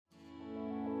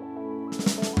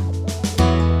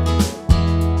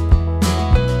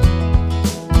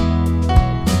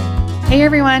Hey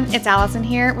everyone, it's Allison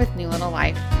here with New Little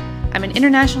Life. I'm an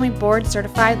internationally board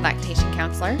certified lactation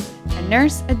counselor, a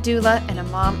nurse, a doula, and a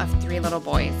mom of 3 little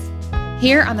boys.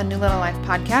 Here on the New Little Life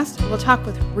podcast, we'll talk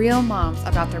with real moms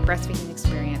about their breastfeeding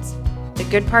experience, the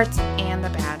good parts and the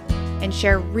bad, and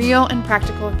share real and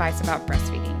practical advice about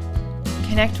breastfeeding.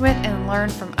 Connect with and learn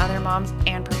from other moms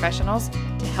and professionals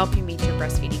to help you meet your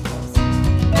breastfeeding goals.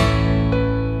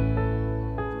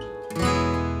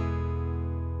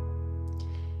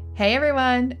 Hey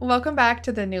everyone, welcome back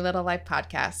to the New Little Life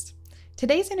podcast.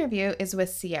 Today's interview is with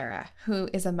Sierra, who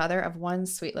is a mother of 1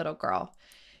 sweet little girl.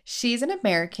 She's an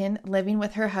American living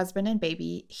with her husband and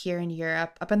baby here in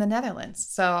Europe, up in the Netherlands.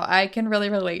 So I can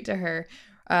really relate to her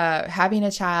having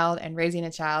a child and raising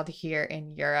a child here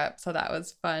in Europe. So that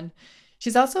was fun.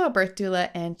 She's also a birth doula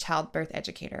and childbirth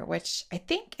educator, which I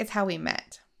think is how we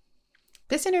met.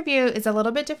 This interview is a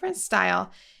little bit different style,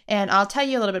 and I'll tell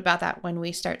you a little bit about that when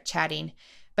we start chatting.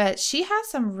 But she has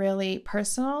some really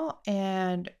personal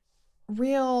and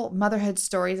real motherhood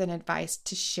stories and advice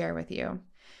to share with you.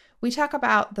 We talk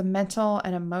about the mental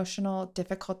and emotional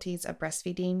difficulties of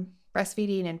breastfeeding,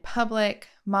 breastfeeding in public,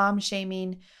 mom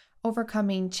shaming,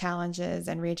 overcoming challenges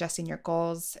and readjusting your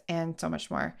goals, and so much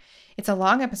more. It's a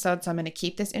long episode, so I'm going to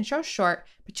keep this intro short,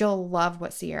 but you'll love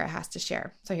what Sierra has to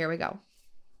share. So here we go.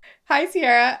 Hi,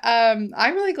 Sierra.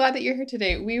 I'm really glad that you're here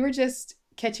today. We were just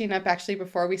catching up actually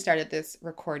before we started this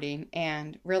recording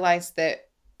and realized that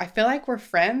I feel like we're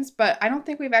friends, but I don't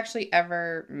think we've actually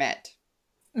ever met.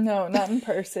 No, not in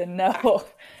person, no.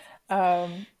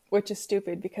 Which is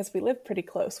stupid because we live pretty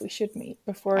close. We should meet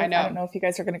before. I don't know if you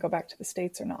guys are going to go back to the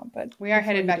States or not, but we are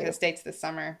headed back to the States this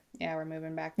summer. Yeah, we're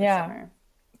moving back this summer.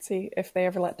 See, if they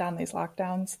ever let down these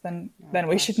lockdowns, then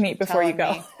we should meet before you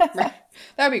go. Right.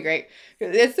 That would be great.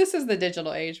 This is the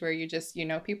digital age where you just,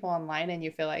 people online and you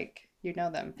feel like you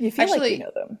know them. You feel like you know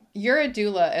them. You're a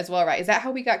doula as well, right? Is that how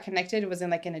we got connected? Was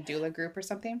in a doula group or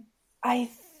something? I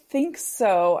think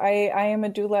so. I am a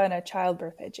doula and a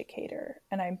childbirth educator,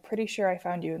 and I'm pretty sure I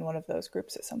found you in one of those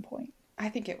groups at some point. I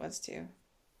think it was too.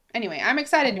 Anyway, I'm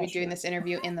excited to be doing this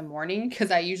interview in the morning because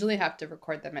I usually have to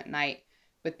record them at night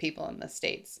with people in the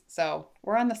States. So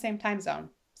we're on the same time zone.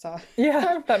 So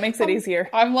yeah, that makes it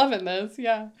easier. I'm loving this.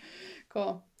 Yeah.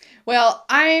 Cool. Well,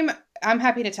 I'm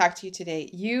happy to talk to you today.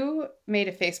 You made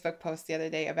a Facebook post the other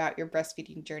day about your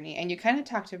breastfeeding journey, and you kind of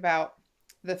talked about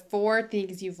the 4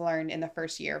 things you've learned in the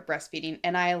first year of breastfeeding,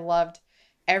 and I loved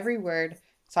every word.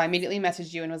 So I immediately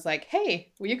messaged you and was like,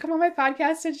 hey, will you come on my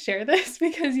podcast and share this?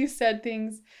 Because you said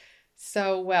things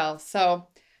so well. So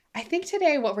I think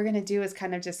today what we're going to do is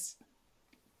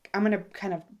I'm going to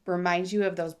kind of remind you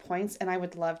of those points, and I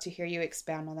would love to hear you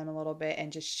expound on them a little bit and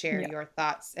just share your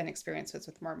thoughts and experiences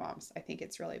with more moms. I think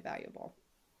it's really valuable.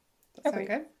 Does that sound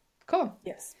good? Cool.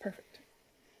 Yes, perfect.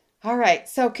 All right.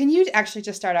 So can you actually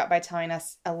just start out by telling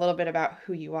us a little bit about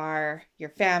who you are, your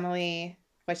family,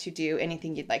 what you do,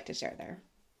 anything you'd like to share there?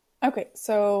 Okay.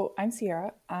 So I'm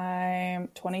Sierra. I'm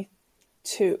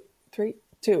 22.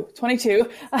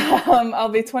 I'll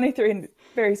be 23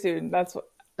 very soon.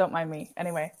 Don't mind me.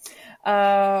 Anyway,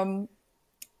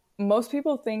 most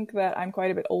people think that I'm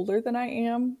quite a bit older than I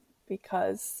am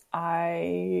because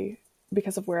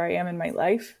of where I am in my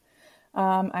life.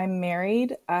 I'm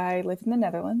married. I live in the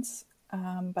Netherlands,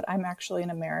 but I'm actually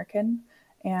an American,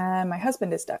 and my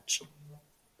husband is Dutch.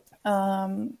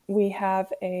 We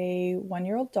have a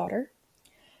 1-year-old daughter,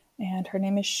 and her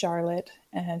name is Charlotte,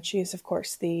 and she is, of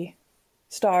course, the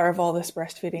star of all this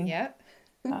breastfeeding. Yeah.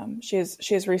 She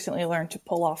has recently learned to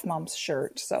pull off mom's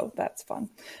shirt, so that's fun.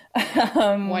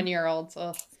 1-year-olds.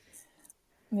 Ugh.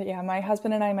 Yeah, my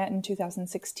husband and I met in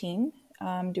 2016,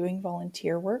 doing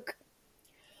volunteer work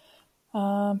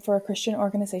for a Christian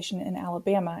organization in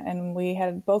Alabama, and we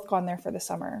had both gone there for the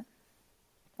summer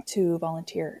to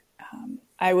volunteer.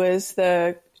 I was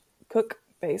the cook.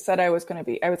 They said I was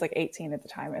like 18 at the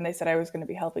time, and they said I was going to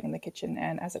be helping in the kitchen.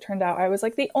 And as it turned out, I was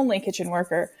like the only kitchen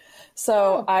worker.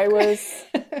 So I was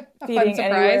feeding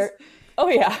anywhere. Oh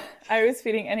yeah. I was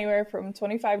feeding anywhere from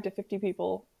 25 to 50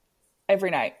 people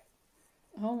every night.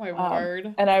 Oh my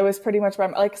word. And I was pretty much,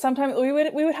 like, sometimes we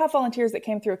would have volunteers that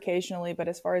came through occasionally, but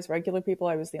as far as regular people,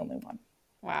 I was the only one.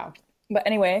 Wow. But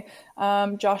anyway,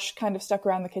 Josh kind of stuck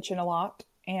around the kitchen a lot.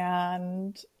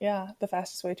 And yeah, the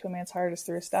fastest way to a man's heart is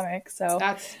through his stomach. So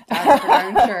that's for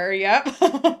darn sure. Yep.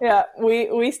 Yeah,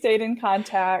 we stayed in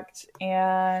contact,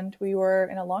 and we were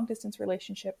in a long distance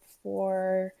relationship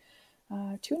for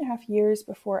 2.5 years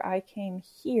before I came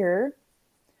here.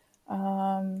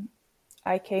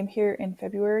 I came here in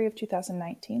February of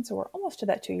 2019, so we're almost to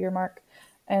that 2-year mark.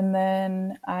 And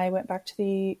then I went back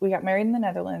we got married in the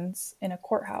Netherlands in a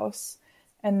courthouse.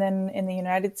 And then in the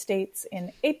United States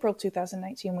in April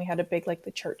 2019, we had a big, like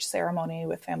the church ceremony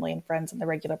with family and friends and the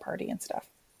regular party and stuff.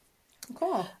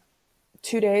 Cool.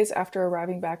 2 days after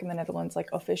arriving back in the Netherlands, like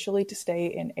officially to stay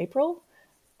in April,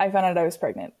 I found out I was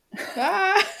pregnant.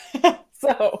 Ah.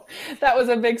 So that was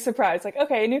a big surprise. Like,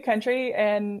 okay, new country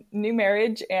and new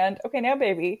marriage and okay, now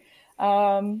baby.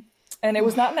 And it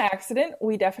was not an accident.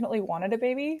 We definitely wanted a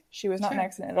baby. She was not an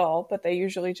accident at all, but they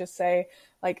usually just say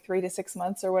like 3 to 6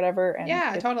 months or whatever. And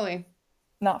yeah, totally.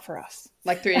 Not for us.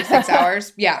 Like 3 to 6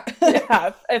 hours. Yeah.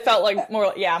 Yeah. It felt like more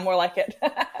like it.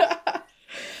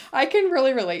 I can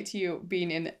really relate to you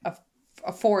being in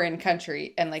a foreign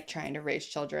country and like trying to raise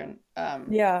children.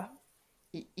 Yeah.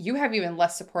 You have even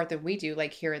less support than we do,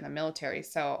 like here in the military.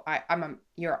 So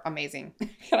you're amazing.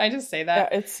 Can I just say that?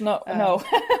 Yeah, it's no.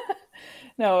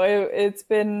 No, it's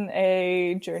been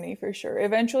a journey for sure.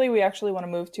 Eventually, we actually want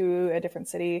to move to a different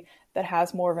city that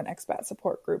has more of an expat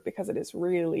support group because it is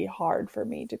really hard for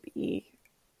me to be,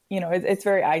 it's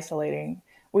very isolating.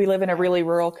 We live in a really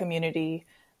rural community.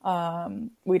 The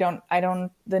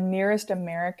nearest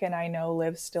American I know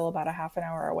lives still about a half an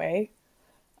hour away.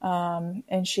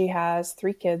 And she has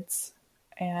 3 kids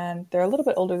and they're a little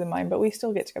bit older than mine, but we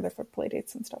still get together for play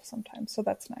dates and stuff sometimes. So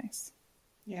that's nice.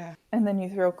 Yeah. And then you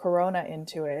throw Corona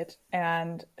into it.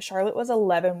 And Charlotte was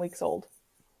 11 weeks old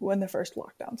when the first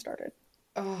lockdown started.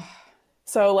 Oh.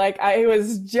 So like I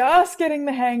was just getting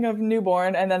the hang of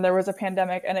newborn and then there was a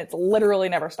pandemic and it's literally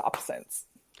never stopped since.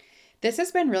 This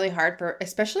has been really hard for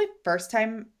especially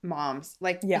first-time moms.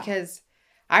 Because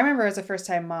I remember as a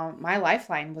first-time mom, my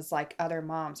lifeline was like other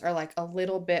moms or like a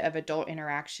little bit of adult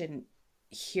interaction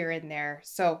here and there.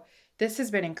 So this has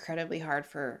been incredibly hard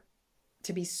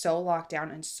to be so locked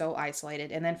down and so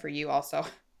isolated. And then for you also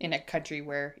in a country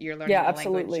where you're learning the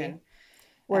language. And,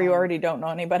 where you already don't know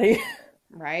anybody.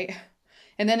 Right.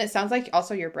 And then it sounds like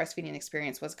also your breastfeeding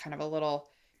experience was kind of a little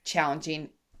challenging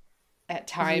at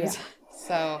times. Yeah.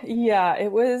 So yeah,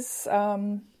 it was,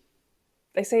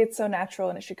 they say it's so natural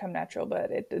and it should come natural, but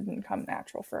it didn't come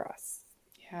natural for us.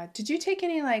 Yeah. Did you take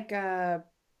any like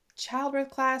childbirth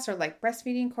class or like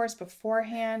breastfeeding course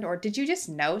beforehand, or did you just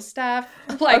know stuff?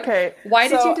 Like, okay, why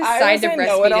did you decide to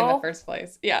breastfeed in the first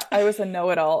place? Yeah, I was a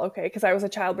know-it-all. Okay, because I was a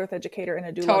childbirth educator and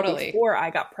a doula before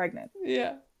I got pregnant.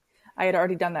 Yeah, I had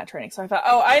already done that training, so I thought,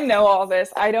 oh, I know all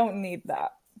this. I don't need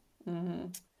that. Mm-hmm.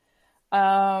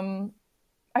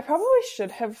 I probably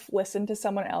should have listened to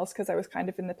someone else because I was kind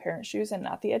of in the parent shoes and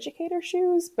not the educator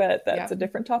shoes, but that's a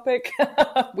different topic.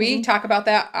 We talk about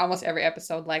that almost every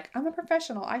episode. Like, I'm a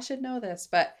professional. I should know this.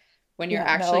 But when you're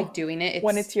actually doing it,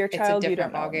 when it's your child, it's a you don't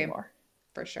different know ballgame. anymore.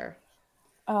 For sure.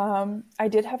 I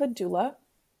did have a doula.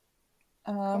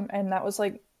 And that was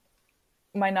like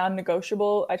my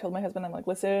non-negotiable. I told my husband, I'm like,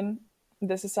 listen,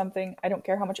 this is something, I don't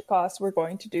care how much it costs. We're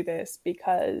going to do this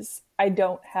because I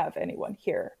don't have anyone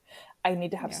here. I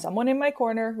need to have someone in my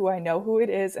corner who I know who it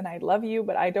is, and I love you,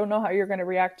 but I don't know how you're going to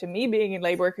react to me being in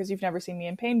labor because you've never seen me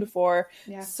in pain before.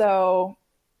 Yeah. So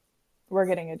we're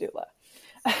getting a doula.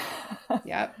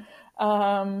 Yep.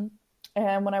 And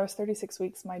when I was 36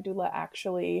 weeks, my doula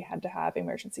actually had to have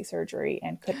emergency surgery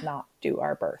and could not do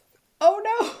our birth. Oh,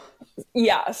 no.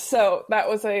 Yeah. So that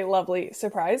was a lovely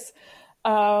surprise.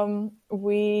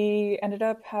 We ended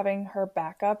up having her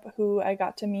backup who I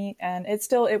got to meet, and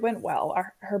it went well.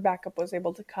 Her backup was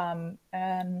able to come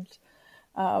and,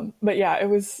 but yeah, it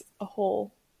was a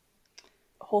whole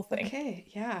thing. Okay.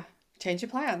 Yeah. Change of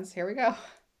plans. Here we go.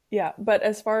 Yeah. But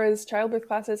as far as childbirth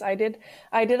classes, I did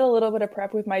a little bit of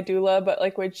prep with my doula, but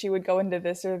like when she would go into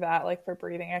this or that, like for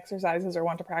breathing exercises or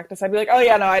want to practice, I'd be like, oh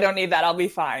yeah, no, I don't need that. I'll be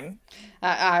fine.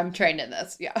 I'm trained in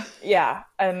this. Yeah. Yeah.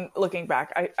 And looking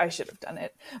back, I should have done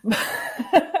it.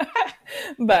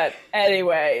 But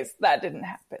anyways, that didn't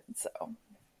happen. So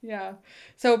yeah.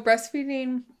 So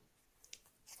breastfeeding.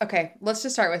 Okay. Let's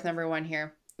just start with number 1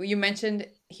 here. You mentioned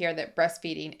here that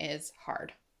breastfeeding is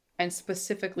hard, and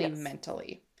specifically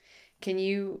mentally. Can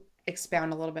you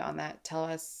expound a little bit on that? Tell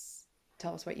us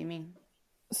what you mean.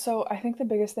 So I think the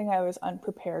biggest thing I was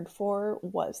unprepared for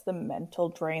was the mental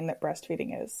drain that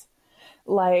breastfeeding is.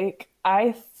 Like,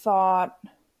 I thought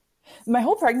my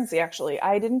whole pregnancy, actually,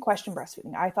 I didn't question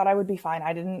breastfeeding. I thought I would be fine.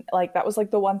 I didn't that was like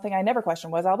the one thing I never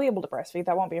questioned was I'll be able to breastfeed.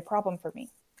 That won't be a problem for me.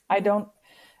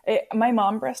 My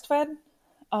mom breastfed.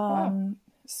 Wow.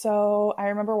 So I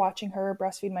remember watching her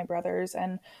breastfeed my brothers,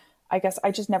 and I guess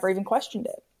I just never even questioned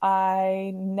it.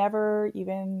 I never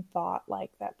even thought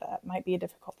like that might be a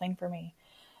difficult thing for me.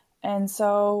 And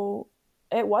so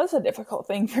it was a difficult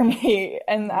thing for me,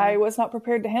 and I was not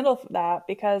prepared to handle that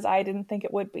because I didn't think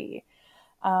it would be.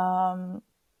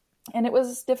 And it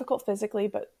was difficult physically,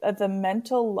 but the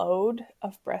mental load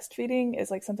of breastfeeding is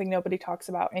like something nobody talks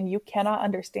about, and you cannot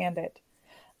understand it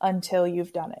until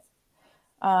you've done it.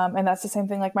 And that's the same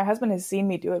thing. Like my husband has seen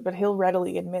me do it, but he'll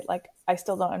readily admit, like, I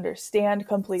still don't understand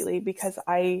completely because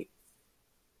I'm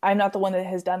not the one that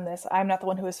has done this. I'm not the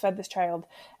one who has fed this child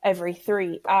every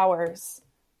 3 hours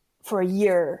for a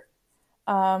year.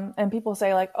 And people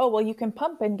say like, oh, well, you can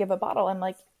pump and give a bottle. I'm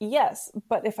like, yes,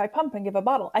 but if I pump and give a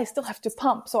bottle, I still have to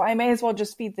pump. So I may as well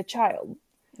just feed the child.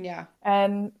 Yeah.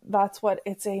 And that's what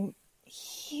it's a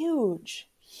huge,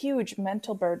 huge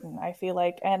mental burden, I feel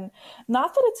like. And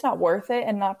not that it's not worth it,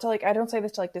 and not to like, I don't say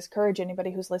this to like discourage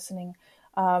anybody who's listening.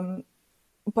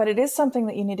 But it is something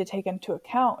that you need to take into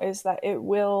account, is that it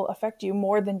will affect you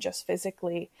more than just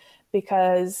physically,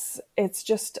 because it's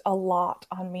just a lot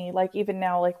on me. Like even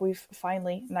now, like we've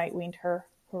finally night weaned her.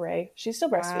 Hooray. She's still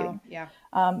breastfeeding. Wow.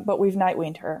 Yeah. But we've night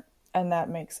weaned her, and that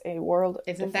makes a world of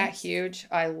Isn't difference. that huge?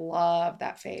 I love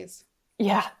that phase.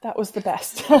 Yeah, that was the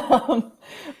best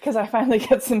because I finally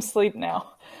get some sleep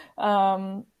now.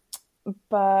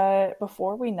 But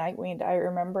before we night weaned, I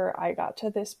remember I got to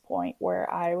this point where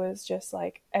I was just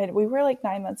like, and we were like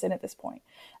 9 months in at this point,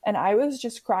 and I was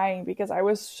just crying because I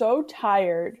was so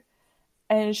tired,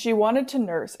 and she wanted to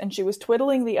nurse, and she was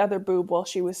twiddling the other boob while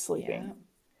she was sleeping. Yeah.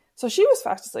 So she was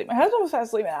fast asleep. My husband was fast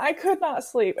asleep, and I could not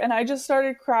sleep, and I just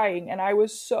started crying, and I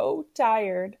was so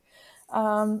tired.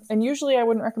 And usually I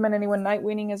wouldn't recommend anyone night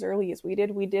weaning as early as we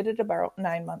did. We did it about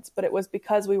 9 months, but it was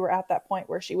because we were at that point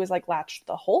where she was like latched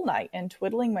the whole night and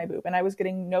twiddling my boob, and I was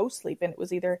getting no sleep. And it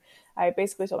was either, I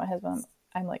basically told my husband,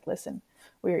 I'm like, listen,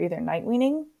 we are either night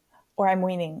weaning or I'm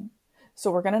weaning. So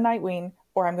we're going to night wean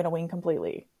or I'm going to wean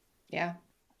completely. Yeah.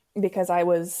 Because I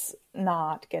was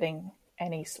not getting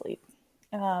any sleep.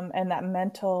 And that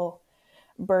mental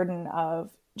burden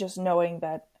of just knowing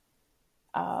that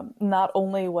not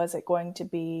only was it going to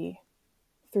be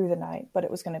through the night, but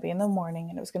it was going to be in the morning,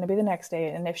 and it was going to be the next day.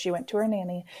 And if she went to her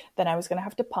nanny, then I was going to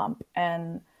have to pump.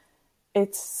 And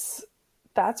that's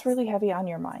really heavy on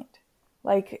your mind.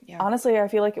 Like, honestly, I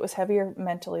feel like it was heavier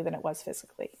mentally than it was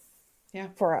physically. Yeah.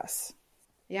 For us.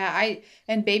 Yeah.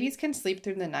 And babies can sleep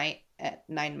through the night at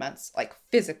 9 months, like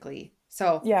physically.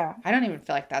 So yeah, I don't even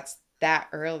feel like that's that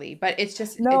early, but it's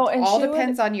just, no, it all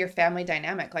depends on your family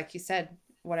dynamic. Like you said,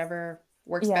 whatever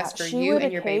works best for you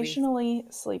and your baby. She would occasionally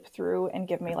sleep through and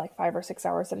give me like 5 or 6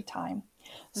 hours at a time.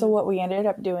 So what we ended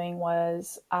up doing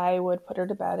was I would put her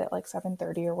to bed at like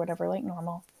 7:30 or whatever, like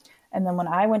normal. And then when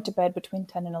I went to bed between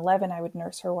 10 and 11, I would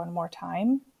nurse her one more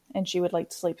time, and she would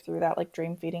like sleep through that, like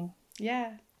dream feeding.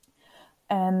 Yeah.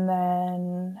 And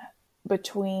then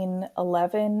between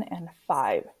 11 and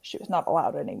 5, she was not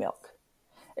allowed any milk.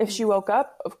 If she woke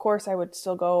up, of course, I would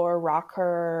still go or rock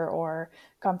her or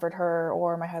comfort her,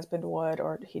 or my husband would,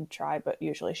 or he'd try, but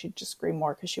usually she'd just scream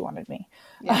more because she wanted me.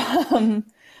 Yeah.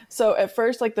 So at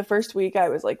first, like the first week, I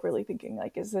was like really thinking,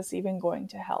 like, is this even going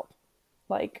to help?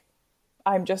 Like,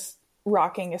 I'm just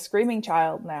rocking a screaming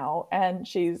child now, and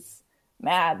she's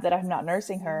mad that I'm not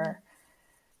nursing her.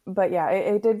 But yeah,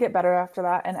 it did get better after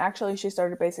that. And actually, she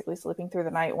started basically sleeping through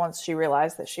the night once she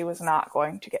realized that she was not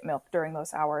going to get milk during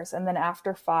those hours. And then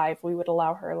after 5, we would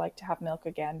allow her like to have milk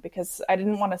again, because I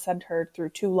didn't want to send her through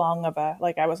too long of a,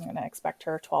 like I wasn't going to expect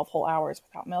her 12 whole hours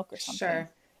without milk or something.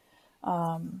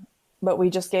 Sure. But we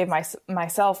just gave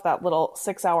myself that little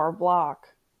 6-hour block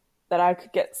that I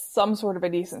could get some sort of a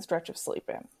decent stretch of sleep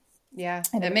in. Yeah.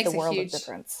 And it makes a world huge of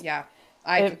difference. Yeah.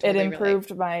 It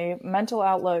improved my mental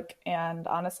outlook, and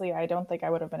honestly, I don't think I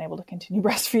would have been able to continue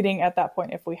breastfeeding at that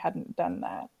point if we hadn't done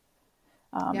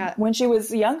that. When she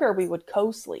was younger, we would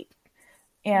co-sleep,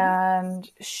 and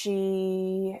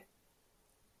she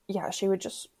would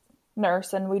just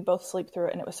nurse, and we'd both sleep through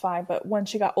it, and it was fine. But when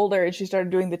she got older and she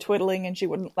started doing the twiddling, and she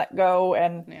wouldn't let go,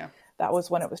 and that was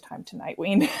when it was time to night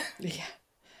wean. Yeah.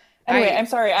 Anyway, I'm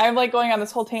sorry. I'm like going on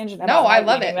this whole tangent. No, I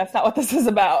love it. That's not what this is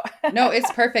about. No,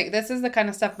 it's perfect. This is the kind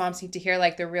of stuff moms need to hear,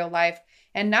 like the real life,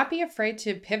 and not be afraid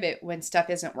to pivot when stuff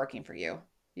isn't working for you,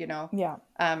 you know? Yeah.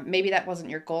 Maybe that wasn't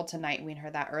your goal to night wean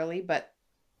her that early, but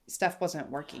stuff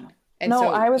wasn't working. And no, so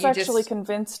I was actually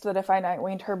convinced that if I night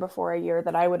weaned her before a year,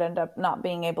 that I would end up not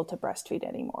being able to breastfeed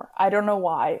anymore. I don't know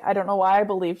why. I don't know why I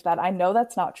believed that. I know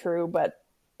that's not true, but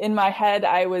in my head,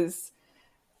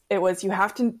 it was, you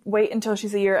have to wait until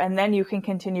she's a year and then you can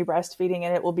continue breastfeeding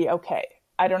and it will be okay.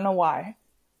 I don't know why.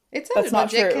 It's a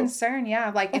legit concern.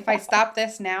 Yeah. Like if I stop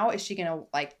this now, is she going to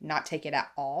like not take it at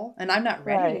all? And I'm not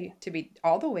ready to be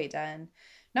all the way done.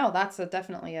 No, that's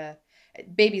definitely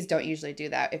babies don't usually do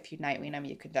that. If you night wean them,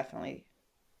 you could definitely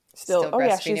still breastfeed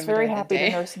them. She's very happy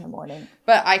to nurse in the morning.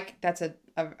 But that's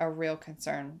a real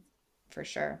concern for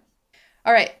sure.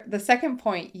 All right. The second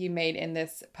point you made in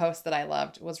this post that I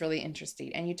loved was really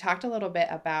interesting. And you talked a little bit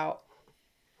about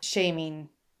shaming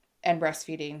and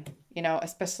breastfeeding,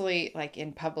 especially like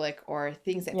in public or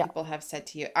things that Yeah. people have said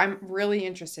to you. I'm really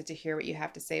interested to hear what you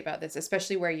have to say about this,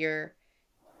 especially where you're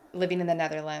living in the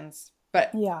Netherlands.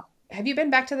 But Yeah. have you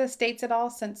been back to the States at all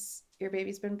since your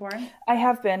baby's been born? I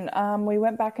have been. We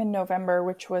went back in November,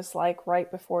 which was like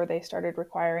right before they started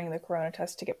requiring the corona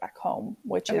test to get back home,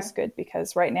 which is good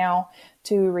because right now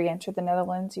to re-enter the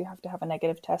Netherlands, you have to have a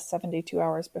negative test 72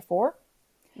 hours before.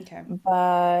 Okay.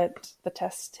 But the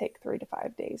tests take 3 to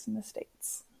 5 days in the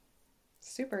States.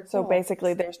 Super cool. So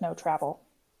basically there's no travel.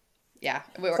 Yeah.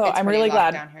 So I'm really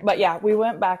glad. But yeah, we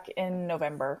went back in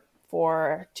November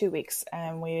for 2 weeks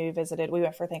and we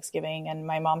went for Thanksgiving, and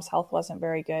my mom's health wasn't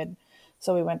very good.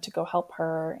 So we went to go help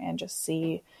her and just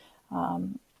see,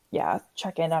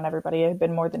 check in on everybody. It had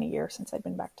been more than a year since I'd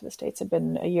been back to the States. It had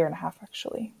been a year and a half,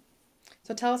 actually.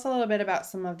 So tell us a little bit about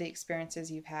some of the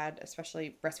experiences you've had,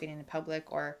 especially breastfeeding in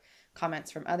public or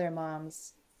comments from other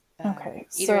moms.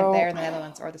 Either there in the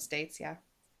Netherlands or the States, yeah.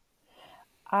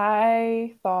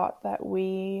 I thought that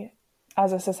we,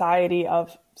 as a society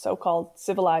of so-called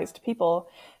civilized people,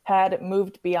 had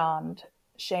moved beyond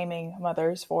shaming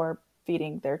mothers for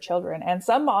feeding their children. And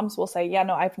some moms will say, yeah,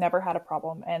 no, I've never had a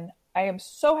problem. And I am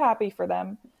so happy for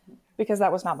them because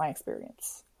that was not my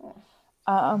experience.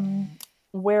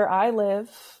 Where I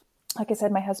live, like I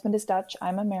said, my husband is Dutch.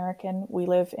 I'm American. We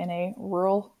live in a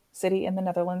rural city in the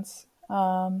Netherlands.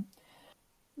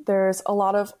 There's a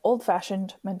lot of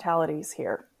old-fashioned mentalities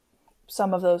here.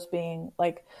 Some of those being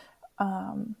like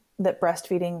that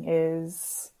breastfeeding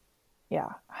is,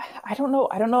 I don't know.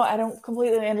 I don't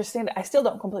completely understand it. I still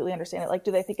don't completely understand it. Like,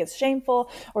 do they think it's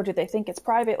shameful or do they think it's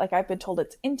private? Like, I've been told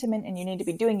it's intimate and you need to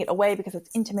be doing it away because it's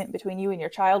intimate between you and your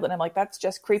child. And I'm like, that's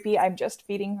just creepy. I'm just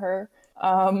feeding her.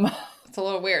 It's a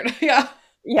little weird. Yeah.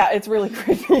 Yeah, it's really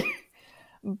creepy.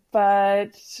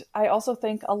 But I also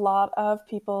think a lot of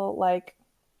people, like,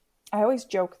 I always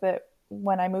joke that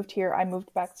when I moved here, I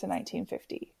moved back to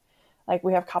 1950. Like,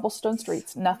 we have cobblestone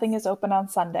streets. Nothing is open on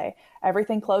Sunday.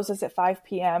 Everything closes at 5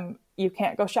 p.m. You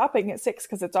can't go shopping at 6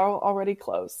 because it's already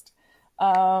closed.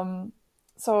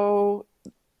 So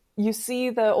you see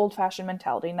the old-fashioned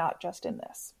mentality, not just in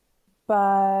this.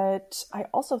 But I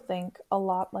also think a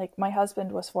lot, like, my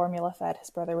husband was formula fed. His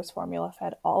brother was formula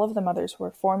fed. All of the mothers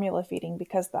were formula feeding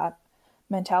because that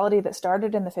mentality that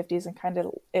started in the 50s and kind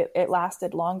of it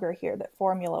lasted longer here, that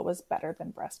formula was better than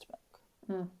breast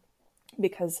milk.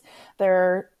 Because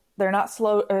they're not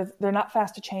slow, they're not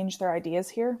fast to change their ideas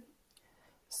here.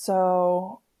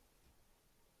 So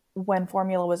when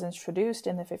formula was introduced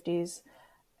in the 50s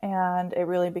and it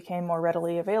really became more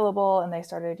readily available and they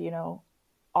started,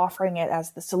 offering it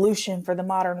as the solution for the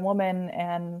modern woman,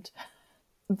 and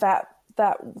that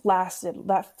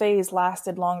phase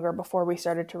lasted longer before we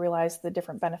started to realize the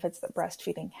different benefits that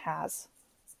breastfeeding has.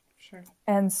 Sure.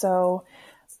 And so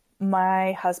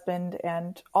my husband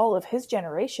and all of his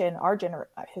generation, our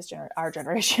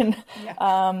generation,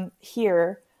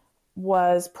 here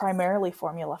was primarily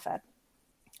formula fed.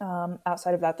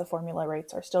 Outside of that, the formula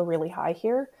rates are still really high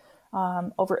here.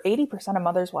 Over 80% of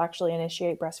mothers will actually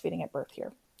initiate breastfeeding at birth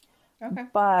here. Okay.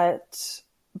 But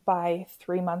by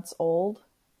 3 months old,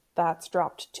 that's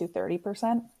dropped to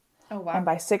 30%. Oh, wow. And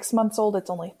by 6 months old, it's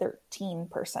only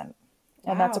 13%.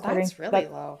 And that's really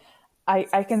low.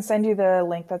 I can send you the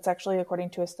link. That's actually according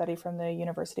to a study from the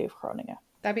University of Groningen.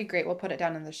 That'd be great. We'll put it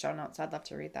down in the show notes. I'd love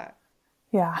to read that.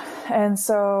 Yeah. And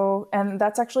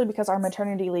that's actually because our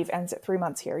maternity leave ends at 3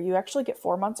 months here. You actually get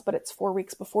 4 months, but it's 4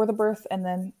 weeks before the birth and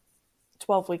then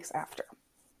 12 weeks after.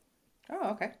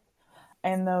 Oh, okay.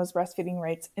 And those breastfeeding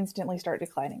rates instantly start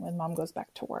declining when mom goes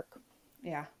back to work.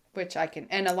 Yeah.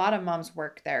 And a lot of moms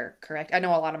work there, correct? I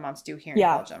know a lot of moms do here in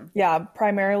Belgium. Yeah,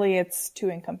 primarily it's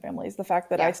 2-income families. The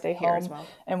fact that I stay home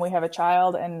and we have a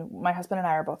child, and my husband and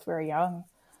I are both very young.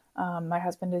 My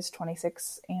husband is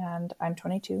 26 and I'm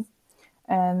 22.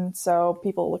 And so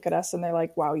people look at us and they're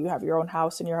like, wow, you have your own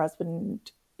house and your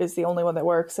husband is the only one that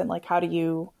works. And like, how do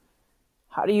you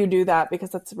do that?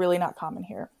 Because that's really not common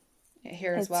here.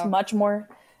 Here as well.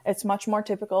 It's much more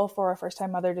typical for a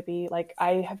first-time mother to be like,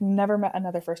 I have never met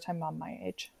another first-time mom my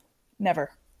age. Never.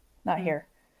 Not here.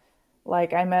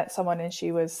 Like, I met someone and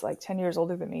she was like 10 years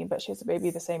older than me, but she has a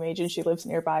baby the same age and she lives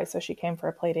nearby. So she came for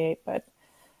a play date. But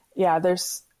yeah,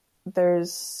 there's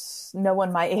no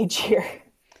one my age here.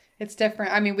 It's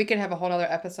different. I mean, we could have a whole other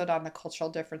episode on the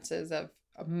cultural differences of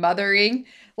mothering.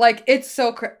 Like, it's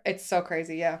so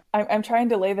crazy. Yeah. I'm trying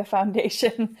to lay the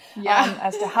foundation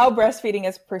as to how breastfeeding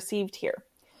is perceived here.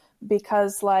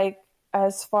 Because, like,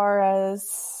 as far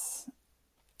as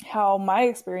how my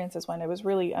experiences went, it was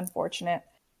really unfortunate.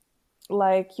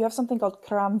 Like, you have something called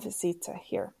kramvisite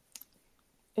here.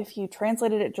 If you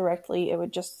translated it directly, it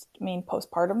would just mean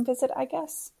postpartum visit, I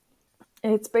guess.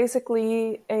 It's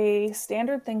basically a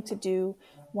standard thing to do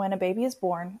when a baby is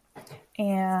born,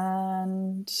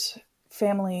 and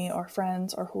family or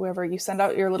friends or whoever, you send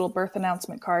out your little birth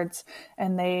announcement cards,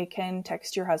 and they can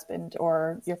text your husband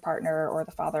or your partner or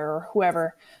the father or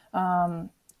whoever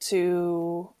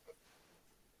to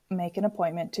make an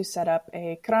appointment to set up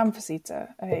a kramvisite,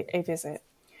 a visit.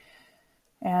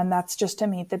 And that's just to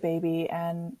meet the baby.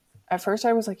 And at first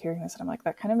I was like hearing this and I'm like,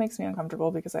 that kind of makes me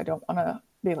uncomfortable because I don't want to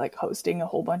be like hosting a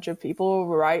whole bunch of people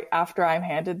right after I'm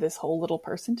handed this whole little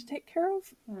person to take care of.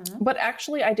 Mm-hmm. But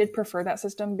actually I did prefer that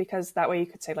system because that way you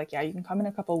could say like, yeah, you can come in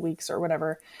a couple of weeks or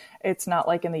whatever. It's not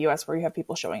like in the US where you have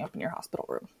people showing up in your hospital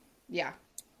room. Yeah.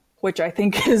 Which I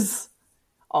think is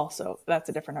also, that's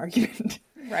a different argument.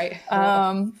 Right.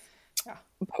 Yeah.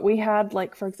 But we had,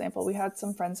 like, for example, we had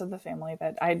some friends of the family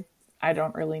that I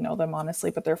don't really know them, honestly,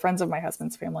 but they're friends of my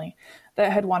husband's family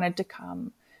that had wanted to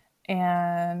come.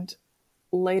 And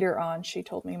later on, she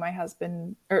told me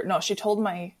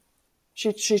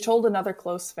she told another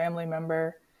close family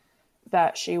member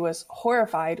that she was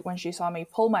horrified when she saw me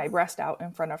pull my breast out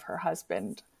in front of her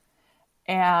husband.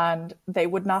 And they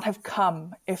would not have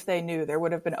come if they knew there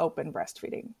would have been open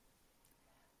breastfeeding.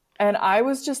 And I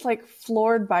was just like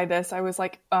floored by this. I was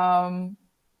like,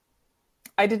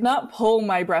 I did not pull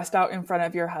my breast out in front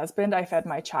of your husband. I fed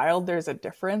my child. There's a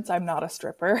difference. I'm not a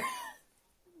stripper.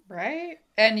 Right.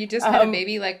 And you just had a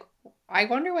baby. Like, I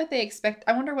wonder what they expect.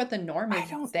 I wonder what the norm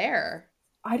is there.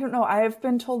 I don't know. I've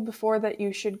been told before that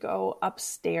you should go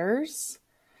upstairs.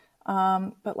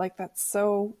 But like, that's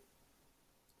so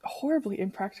horribly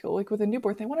impractical. Like with a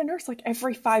newborn, they want to nurse like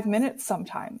every 5 minutes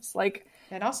sometimes. Like,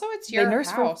 and also it's your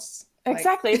house.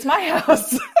 Exactly. It's my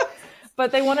house.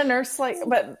 But they want to nurse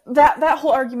but that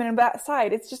whole argument on that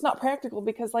side, it's just not practical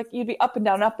because like you'd be up and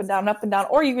down, up and down, up and down,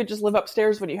 or you could just live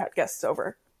upstairs when you had guests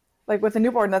over. Like with a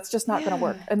newborn, that's just not going to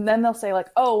work. And then they'll say like,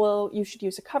 oh, well, you should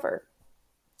use a cover.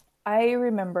 I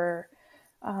remember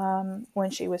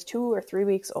when she was 2 or 3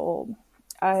 weeks old,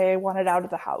 I wanted out of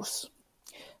the house.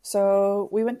 So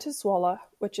we went to Zwolle,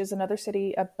 which is another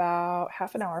city about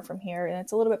half an hour from here. And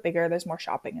it's a little bit bigger. There's more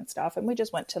shopping and stuff. And we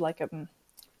just went to like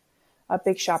a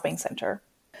big shopping center.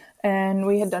 And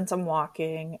we had done some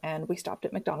walking and we stopped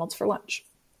at McDonald's for lunch.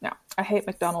 Now, I hate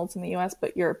McDonald's in the US,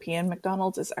 but European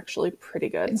McDonald's is actually pretty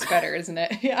good. It's better, isn't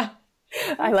it? Yeah.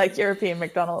 I like European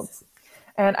McDonald's.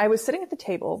 And I was sitting at the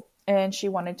table and she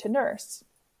wanted to nurse.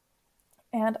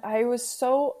 And I was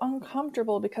so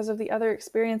uncomfortable because of the other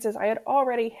experiences I had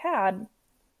already had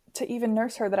to even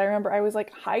nurse her that I remember I was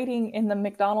like hiding in the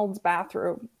McDonald's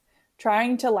bathroom,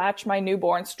 trying to latch my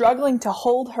newborn, struggling to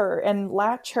hold her and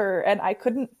latch her. And I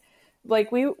couldn't,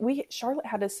 like Charlotte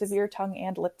had a severe tongue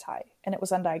and lip tie and it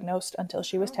was undiagnosed until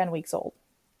she was 10 weeks old.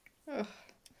 Ugh.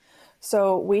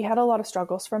 So we had a lot of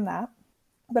struggles from that.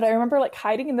 But I remember like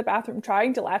hiding in the bathroom,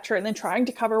 trying to latch her and then trying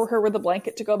to cover her with a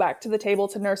blanket to go back to the table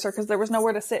to nurse her because there was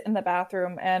nowhere to sit in the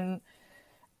bathroom. And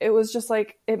it was just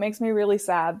like, it makes me really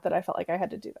sad that I felt like I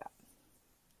had to do that.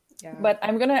 Yeah. But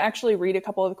I'm going to actually read a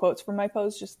couple of the quotes from my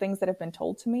post, just things that have been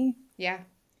told to me. Yeah.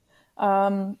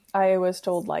 I was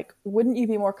told like, wouldn't you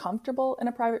be more comfortable in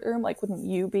a private room? Like, wouldn't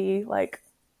you be like,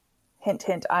 hint,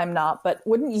 hint, I'm not, but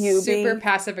wouldn't you be super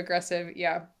passive aggressive?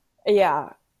 Yeah.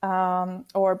 Yeah.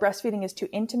 Or breastfeeding is too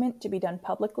intimate to be done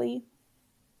publicly.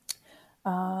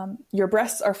 Your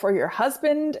breasts are for your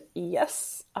husband.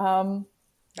 Yes.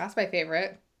 That's my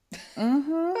favorite.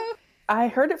 Mm-hmm. I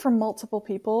heard it from multiple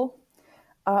people.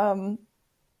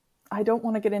 I don't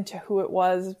want to get into who it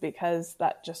was because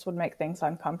that just would make things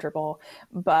uncomfortable,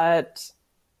 but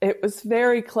it was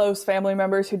very close family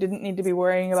members who didn't need to be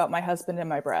worrying about my husband and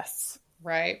my breasts.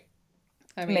 Right.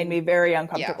 I mean, made me very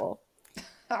uncomfortable.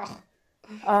 Yeah.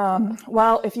 Oh.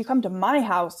 Well, if you come to my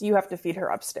house, you have to feed her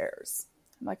upstairs.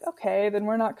 I'm like, okay, then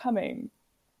we're not coming.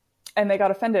 And they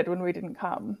got offended when we didn't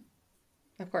come.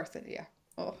 Of course they did, yeah.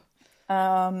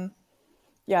 Oh.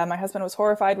 Yeah, my husband was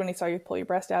horrified when he saw you pull your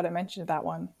breast out. I mentioned that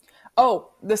one.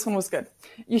 Oh, this one was good.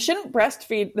 You shouldn't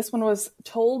breastfeed. This one was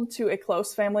told to a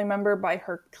close family member by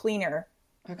her cleaner,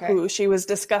 who she was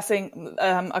discussing,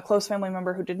 a close family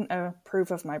member who didn't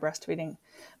approve of my breastfeeding,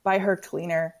 by her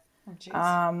cleaner.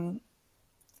 Oh,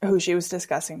 who she was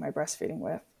discussing my breastfeeding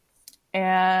with.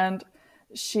 And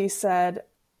she said,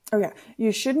 oh yeah,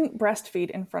 you shouldn't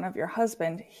breastfeed in front of your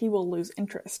husband. He will lose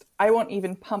interest. I won't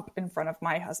even pump in front of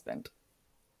my husband.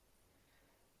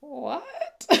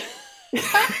 What?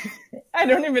 I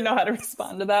don't even know how to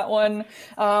respond to that one.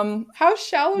 How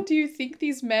shallow do you think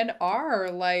these men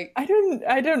are? Like, I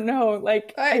don't know.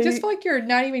 Like, I just feel like you're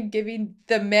not even giving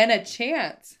the men a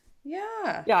chance.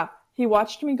 Yeah. yeah, he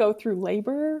watched me go through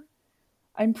labor.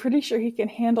 I'm pretty sure he can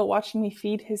handle watching me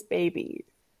feed his baby.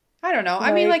 I don't know.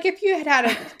 I mean, like, if you had had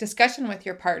a discussion with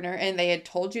your partner and they had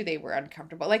told you they were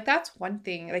uncomfortable, like, that's one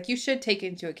thing. Like, you should take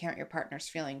into account your partner's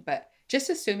feeling, but just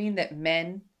assuming that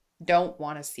men don't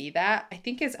want to see that, I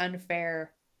think is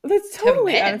unfair. That's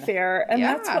totally unfair. And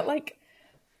Yeah. that's what, like,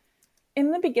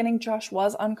 in the beginning, Josh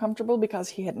was uncomfortable because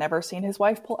he had never seen his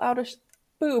wife pull out a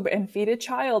boob and feed a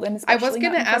child. And I was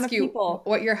going to ask you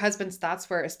what your husband's thoughts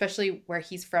were, especially where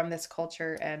he's from, this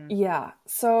culture. And yeah,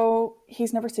 so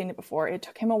he's never seen it before. It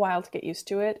took him a while to get used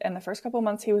to it. And the first couple of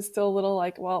months, he was still a little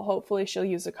like, well, hopefully she'll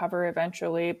use a cover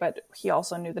eventually. But he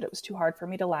also knew that it was too hard for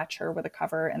me to latch her with a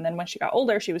cover. And then when she got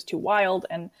older, she was too wild.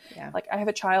 And like, I have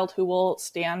a child who will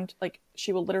stand, like,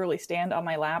 she will literally stand on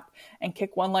my lap and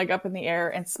kick one leg up in the air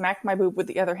and smack my boob with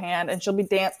the other hand. And she'll be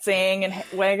dancing and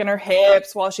wagging her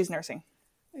hips while she's nursing.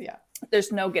 Yeah.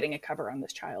 There's no getting a cover on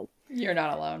this child. You're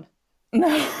not alone.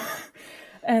 No.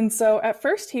 And so at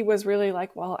first he was really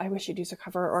like, well, I wish you'd use a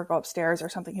cover or go upstairs or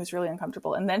something. He was really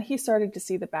uncomfortable. And then he started to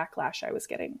see the backlash I was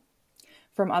getting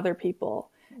from other people.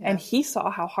 Yeah. And he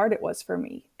saw how hard it was for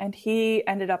me. And he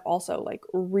ended up also like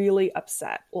really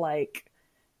upset. Like,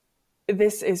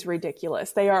 this is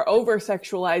ridiculous. They are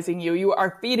over-sexualizing you. You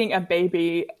are feeding a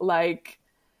baby. Like,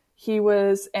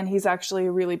 he's actually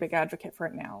a really big advocate for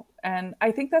it now. And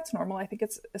I think that's normal. I think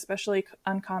it's especially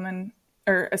common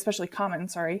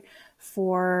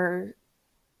for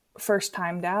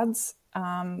first-time dads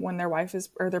when their wife is,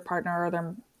 or their partner,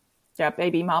 or their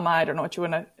baby mama. I don't know what you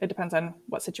want to, it depends on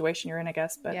what situation you're in, I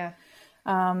guess. But yeah.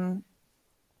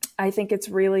 I think it's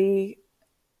really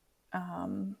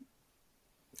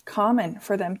common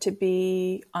for them to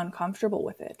be uncomfortable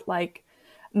with it. Like,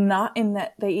 not in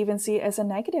that they even see it as a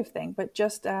negative thing, but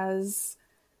just as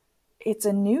it's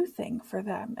a new thing for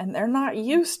them and they're not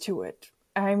used to it.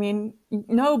 I mean,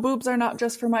 no, boobs are not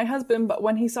just for my husband, but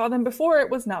when he saw them before, it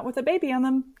was not with a baby on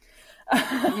them.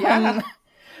 Yeah.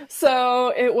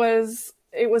 So it was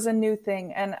a new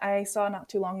thing. And I saw not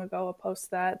too long ago a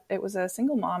post that it was a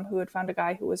single mom who had found a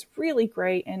guy who was really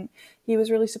great and he was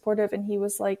really supportive and he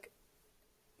was like,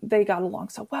 they got along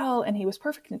so well and he was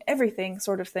perfect in everything,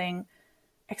 sort of thing.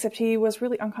 Except he was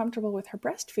really uncomfortable with her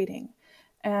breastfeeding.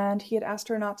 And he had asked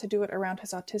her not to do it around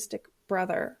his autistic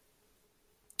brother,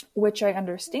 which I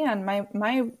understand.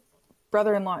 My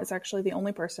brother-in-law is actually the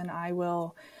only person I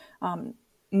will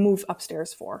move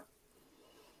upstairs for,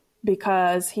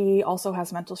 because he also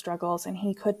has mental struggles and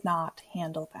he could not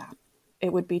handle that.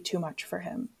 It would be too much for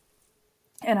him.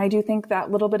 And I do think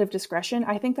that little bit of discretion,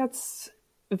 I think that's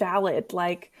valid.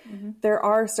 Like, there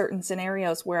are certain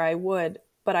scenarios where I would,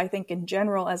 but I think in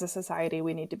general, as a society,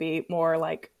 we need to be more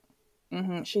like,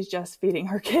 she's just feeding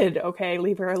her kid. Okay,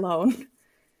 leave her alone.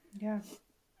 Yeah.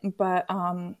 But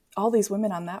all these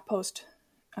women on that post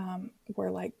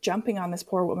were like jumping on this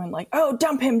poor woman, like, oh,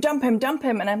 dump him.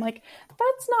 And I'm like,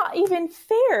 that's not even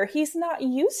fair. He's not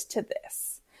used to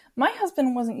this. My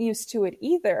husband wasn't used to it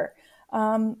either.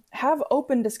 Have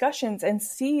open discussions and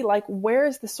see, like, where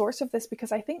is the source of this?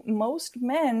 Because I think most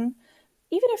men,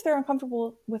 even if they're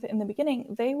uncomfortable with it in the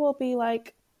beginning, they will be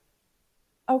like,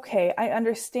 okay, I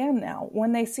understand now,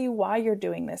 when they see why you're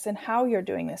doing this and how you're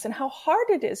doing this and how hard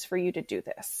it is for you to do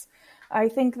this. I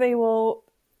think they will,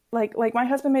 like my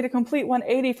husband made a complete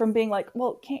 180 from being like,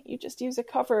 well, can't you just use a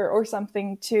cover or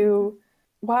something, to,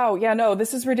 wow, yeah, no,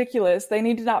 this is ridiculous. They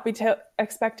need to not be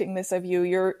expecting this of you.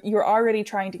 You're already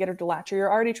trying to get her to latch, or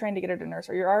you're already trying to get her to nurse,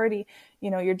 or you're already,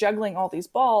 you're juggling all these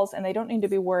balls, and they don't need to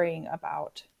be worrying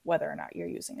about whether or not you're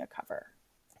using a cover,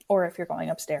 or if you're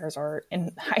going upstairs or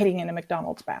hiding in a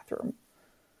McDonald's bathroom.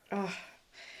 Oh,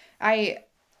 I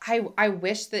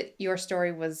wish that your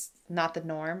story was not the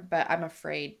norm, but I'm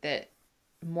afraid that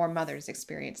more mothers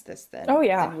experience this than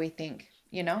we think,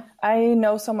 I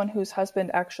know someone whose husband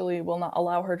actually will not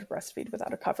allow her to breastfeed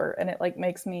without a cover, and it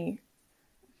makes me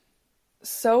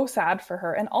so sad for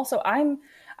her. And also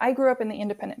I grew up in the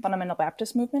independent fundamental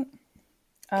Baptist movement.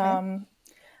 Okay.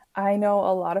 I know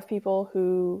a lot of people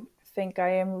who think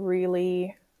I am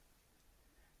really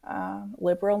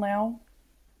liberal now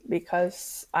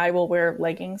because I will wear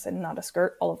leggings and not a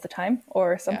skirt all of the time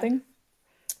or something,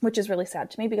 which is really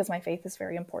sad to me because my faith is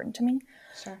very important to me.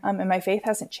 Sure. And my faith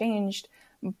hasn't changed,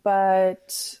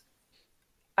 but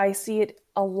I see it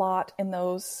a lot in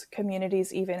those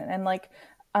communities even. And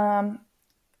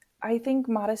I think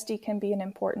modesty can be an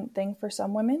important thing for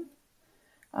some women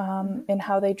in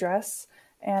how they dress.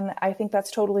 And I think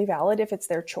that's totally valid if it's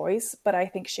their choice. But I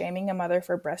think shaming a mother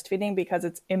for breastfeeding because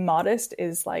it's immodest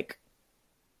is like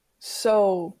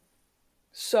so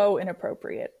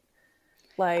inappropriate.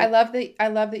 Like, I love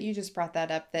that you just brought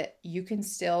that up, that you can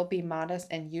still be modest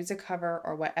and use a cover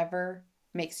or whatever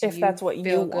makes if you that's what you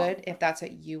feel want. good, if that's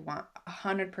what you want.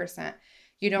 100%.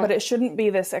 You don't. But it shouldn't be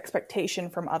this expectation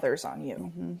from others on you.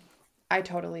 Mm-hmm. I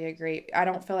totally agree. I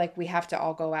don't feel like we have to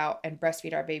all go out and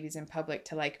breastfeed our babies in public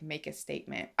to like make a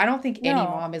statement. I don't think any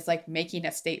mom is like making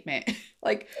a statement.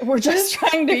 Like, we're just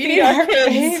trying to feed our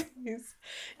kids. Babies.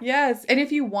 Yes. And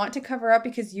if you want to cover up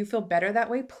because you feel better that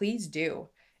way, please do.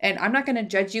 And I'm not going to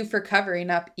judge you for covering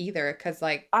up either, because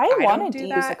like I wanted to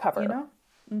use a cover. You know?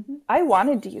 Mm-hmm. I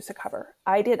wanted to use a cover.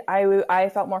 I did. I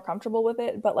felt more comfortable with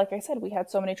it. But like I said, we had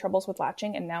so many troubles with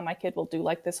latching, and now my kid will do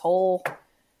like this whole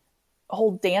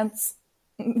dance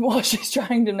while she's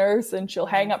trying to nurse, and she'll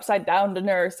hang upside down to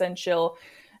nurse, and she'll,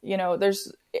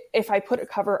 if I put a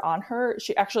cover on her,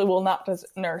 she actually will not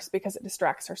nurse because it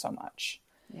distracts her so much.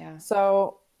 Yeah.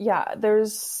 So yeah,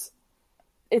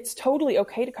 it's totally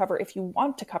okay to cover if you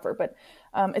want to cover, but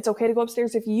it's okay to go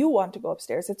upstairs if you want to go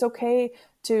upstairs. It's okay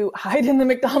to hide in the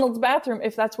McDonald's bathroom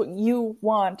if that's what you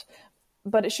want,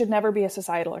 but it should never be a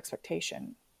societal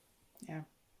expectation. Yeah.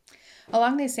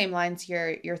 Along these same lines,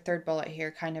 your third bullet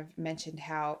here kind of mentioned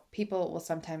how people will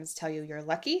sometimes tell you you're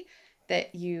lucky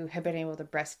that you have been able to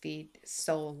breastfeed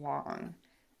so long.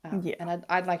 Yeah. And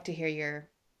I'd like to hear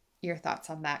your thoughts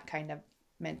on that kind of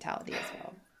mentality as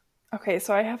well. Okay,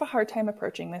 so I have a hard time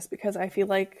approaching this because I feel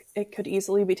like it could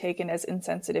easily be taken as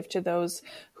insensitive to those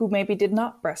who maybe did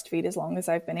not breastfeed as long as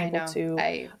I've been able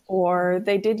to, or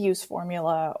they did use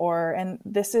formula, and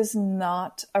this is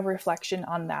not a reflection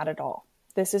on that at all.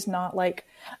 This is not like,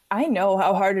 I know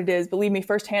how hard it is. Believe me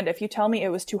firsthand. If you tell me it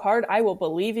was too hard, I will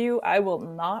believe you. I will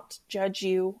not judge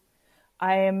you.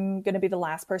 I am going to be the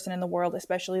last person in the world,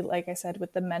 especially, like I said,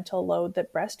 with the mental load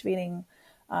that breastfeeding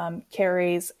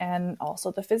carries, and also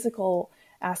the physical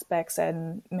aspects,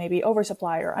 and maybe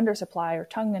oversupply or undersupply or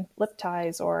tongue and lip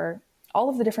ties, or all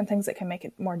of the different things that can make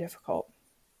it more difficult.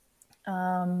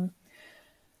 But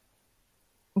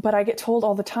I get told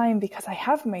all the time, because I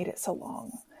have made it so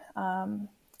long,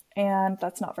 and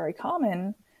that's not very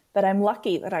common, that I'm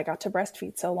lucky that I got to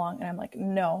breastfeed so long. And I'm like,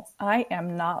 no, I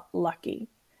am not lucky.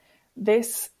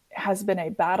 This has been a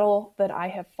battle that I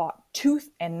have fought tooth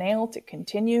and nail to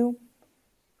continue.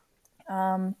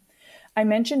 I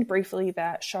mentioned briefly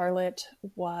that Charlotte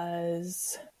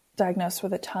was diagnosed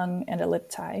with a tongue and a lip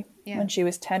tie when she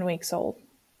was 10 weeks old.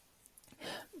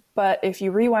 But if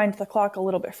you rewind the clock a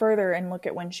little bit further and look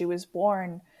at when she was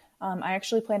born, I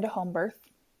actually planned a home birth,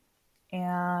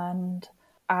 and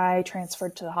I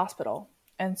transferred to the hospital.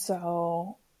 And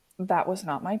so that was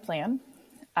not my plan.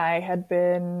 I had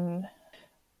been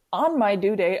on my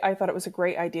due date. I thought it was a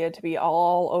great idea to be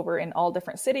all over in all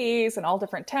different cities and all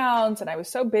different towns. And I was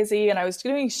so busy, and I was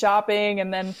doing shopping.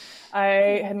 And then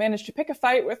I had managed to pick a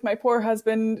fight with my poor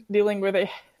husband, dealing with a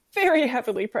very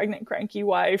heavily pregnant, cranky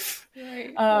wife.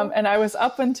 Right. And I was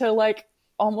up until like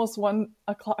almost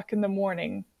 1:00 in the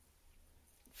morning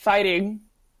fighting.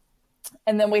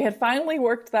 And then we had finally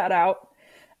worked that out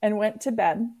and went to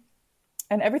bed,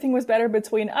 and everything was better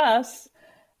between us.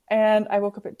 And I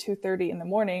woke up at 2:30 in the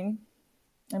morning,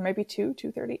 or maybe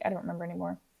 2:30. I don't remember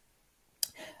anymore.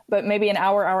 But maybe an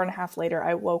hour and a half later,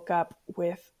 I woke up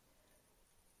with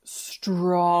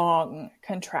strong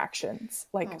contractions,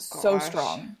 so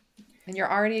strong. And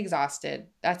you're already exhausted.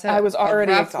 That's I was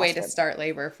already a rough exhausted. Way to start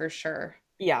labor for sure.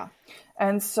 Yeah.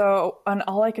 And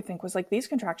all I could think was like, these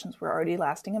contractions were already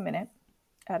lasting a minute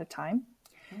at a time.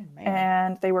 Oh, man.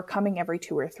 And they were coming every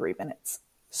 2 or 3 minutes,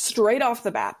 straight off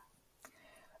the bat.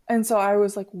 And so I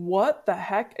was like, what the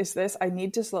heck is this? I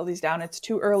need to slow these down. It's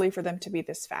too early for them to be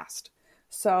this fast.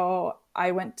 So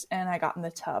I went and I got in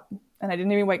the tub, and I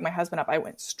didn't even wake my husband up. I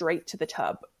went straight to the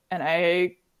tub, and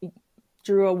I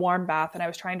drew a warm bath, and I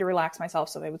was trying to relax myself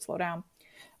so they would slow down.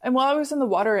 And while I was in the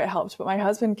water, it helped. But my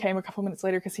husband came a couple minutes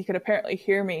later because he could apparently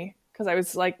hear me, because I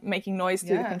was like making noise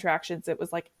through the contractions. It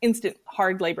was like instant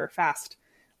hard labor, fast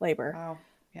labor. Wow.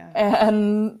 Yeah.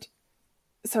 And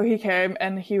so he came,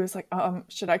 and he was like,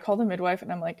 should I call the midwife?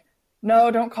 And I'm like,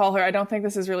 no, don't call her. I don't think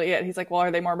this is really it. He's like, well,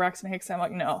 are they more Braxton Hicks? I'm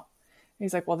like, no.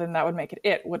 He's like, well, then that would make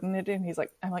it, wouldn't it? And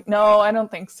I'm like, no, I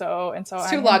don't think so. And so it's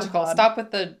too logical. Stop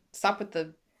with the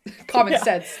common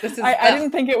sense. This is. I didn't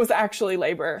think it was actually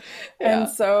labor. Yeah. And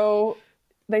so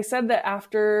they said that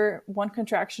after one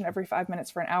contraction every 5 minutes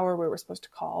for an hour, we were supposed to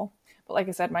call. But like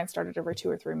I said, mine started every 2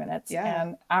 or 3 minutes. Yeah.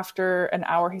 And after an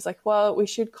hour, he's like, well, we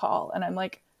should call. And I'm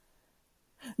like,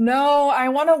 no, I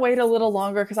want to wait a little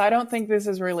longer because I don't think this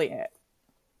is really it.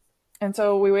 And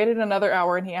so we waited another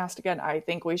hour and he asked again, I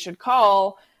think we should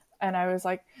call. And I was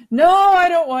like, no, I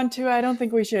don't want to. I don't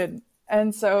think we should.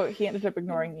 And so he ended up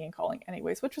ignoring me and calling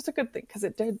anyways, which was a good thing because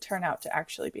it did turn out to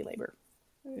actually be labor.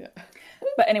 Yeah.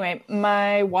 But anyway,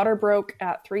 my water broke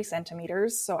at 3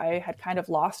 centimeters. So I had kind of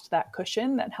lost that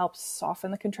cushion that helps soften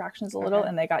the contractions a little.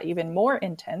 And they got even more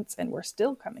intense and were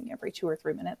still coming every 2 or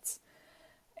 3 minutes.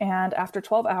 And after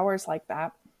 12 hours like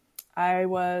that, I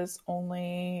was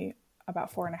only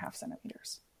about 4.5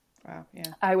 centimeters. Wow.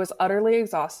 Yeah. I was utterly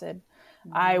exhausted.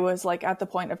 Mm-hmm. I was like at the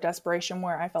point of desperation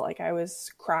where I felt like I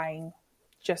was crying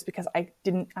just because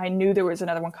I knew there was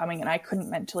another one coming and I couldn't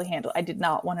mentally handle it. I did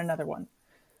not want another one.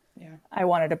 Yeah. I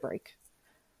wanted a break.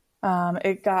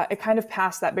 It kind of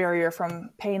passed that barrier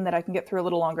from pain that I can get through a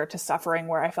little longer to suffering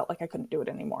where I felt like I couldn't do it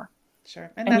anymore.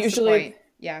 Sure. And that's usually the point.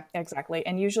 Yeah, exactly.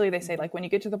 And usually they say like when you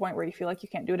get to the point where you feel like you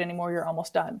can't do it anymore, you're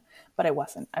almost done. But I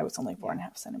wasn't. I was only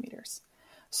 4.5 centimeters.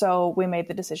 So we made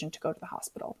the decision to go to the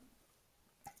hospital.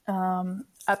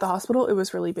 At the hospital, it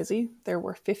was really busy. There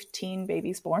were 15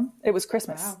 babies born. It was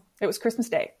Christmas. Wow. It was Christmas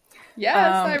Day. Yes,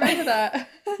 I remember that.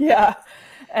 Yeah.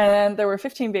 And there were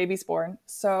 15 babies born.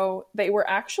 So they were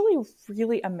actually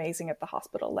really amazing at the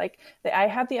hospital. Like I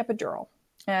had the epidural,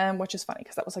 which is funny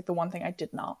because that was like the one thing I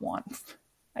did not want.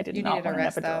 I did not want an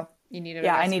epidural. Though. You needed a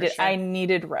rest. I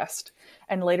needed rest.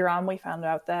 And later on, we found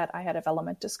out that I had a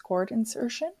velamentous cord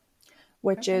insertion,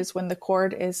 which is when the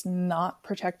cord is not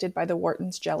protected by the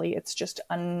Wharton's jelly. It's just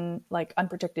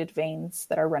unprotected veins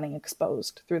that are running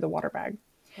exposed through the water bag.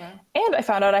 Wow. And I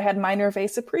found out I had minor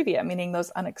vasa previa, meaning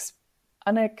those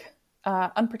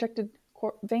unprotected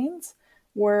veins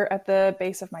were at the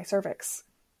base of my cervix.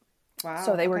 Wow.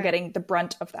 So they were getting the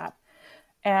brunt of that.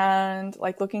 And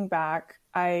like looking back,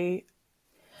 I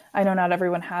know not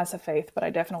everyone has a faith, but I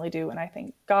definitely do. And I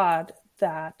thank God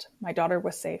that my daughter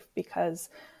was safe because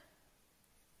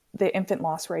the infant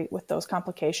loss rate with those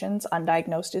complications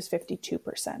undiagnosed is 52%.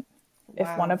 Wow.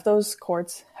 If one of those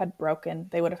cords had broken,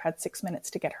 they would have had 6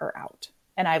 minutes to get her out.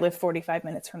 And I live 45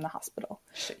 minutes from the hospital.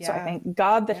 Yeah. So I thank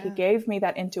God that he gave me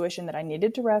that intuition that I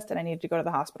needed to rest and I needed to go to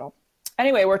the hospital.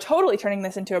 Anyway, we're totally turning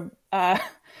this into a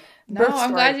no,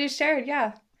 I'm glad you shared.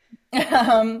 Yeah.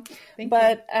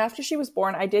 But after she was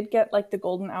born, I did get like the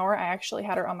golden hour. I actually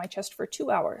had her on my chest for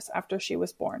 2 hours after she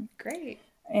was born. Great.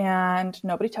 And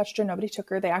nobody touched her. Nobody took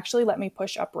her. They actually let me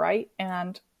push upright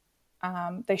and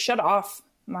they shut off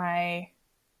my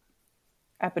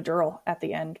epidural at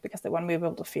the end because they wanted me to be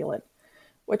able to feel it,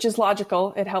 which is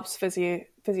logical. It helps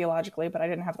physiologically, but I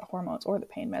didn't have the hormones or the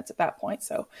pain meds at that point.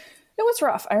 So it was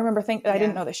rough. I remember I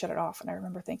didn't know they shut it off. And I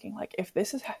remember thinking like, if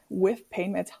this is with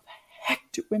pain meds, how the heck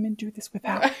do women do this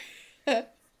without?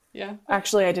 Yeah.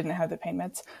 Actually, I didn't have the pain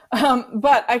meds.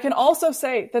 But I can also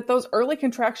say that those early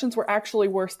contractions were actually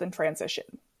worse than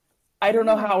transition. I don't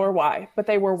know how or why, but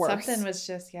they were worse. Something was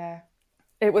just,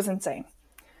 It was insane.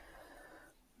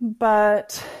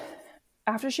 But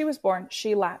after she was born,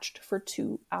 she latched for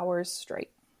 2 hours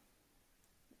straight.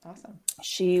 Awesome.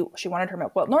 She wanted her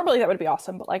milk. Well, normally that would be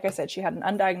awesome, but like I said, she had an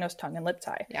undiagnosed tongue and lip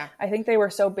tie. Yeah. I think they were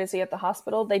so busy at the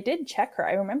hospital, they did check her.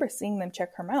 I remember seeing them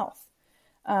check her mouth.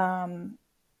 And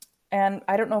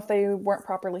I don't know if they weren't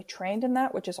properly trained in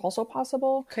that, which is also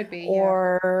possible. Could be,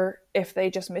 or if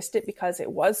they just missed it because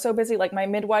it was so busy. Like my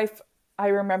midwife, I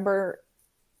remember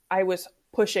I was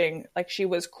pushing, like she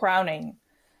was crowning.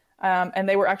 And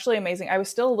they were actually amazing. I was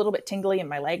still a little bit tingly in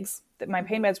my legs. My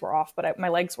pain meds were off, but my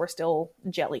legs were still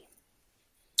jelly.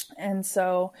 And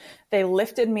so they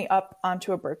lifted me up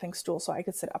onto a birthing stool so I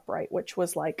could sit upright, which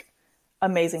was like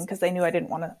amazing because they knew I didn't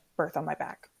want to birth on my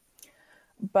back.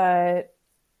 But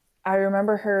I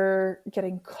remember her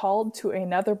getting called to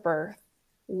another birth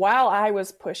while I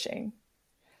was pushing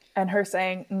and her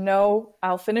saying, "No,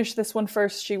 I'll finish this one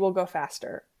first. She will go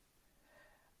faster."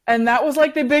 And that was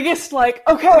like the biggest, like,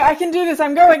 okay, I can do this.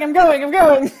 I'm going.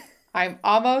 I'm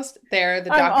almost there. The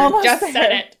doctor just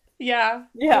said it. Yeah.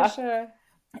 Yeah. For sure.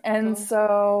 And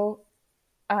so,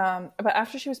 but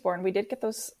after she was born, we did get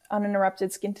those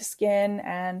uninterrupted skin to skin,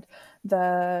 and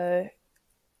the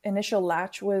initial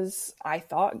latch was, I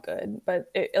thought, good,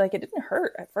 but it didn't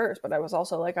hurt at first, but I was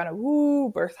also like on a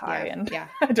birth high, and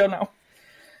I don't know.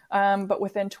 But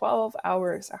within 12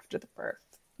 hours after the birth,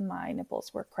 my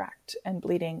nipples were cracked and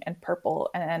bleeding and purple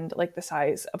and like the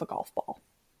size of a golf ball.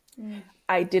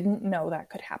 I didn't know that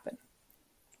could happen.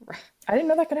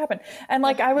 And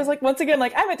like, I was like, once again,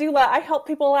 like I'm a doula. I help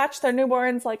people latch their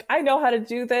newborns. Like I know how to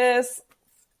do this.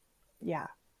 Yeah.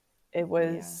 It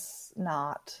was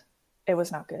not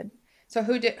good. So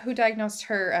who diagnosed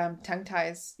her tongue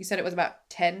ties? You said it was about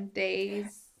 10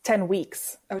 days? 10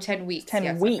 weeks. Oh, 10 weeks.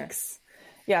 10 weeks.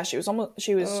 Okay. Yeah. She was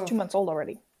 2 months old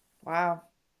already. Wow.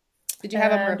 Did you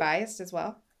have them revised as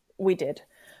well? We did.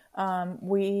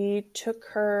 We took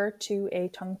her to a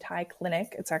tongue tie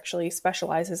clinic. It's actually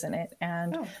specializes in it.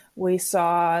 And we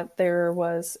saw there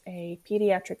was a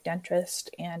pediatric dentist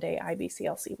and a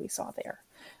IBCLC we saw there.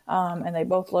 And they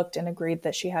both looked and agreed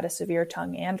that she had a severe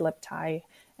tongue and lip tie,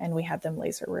 and we had them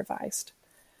laser revised.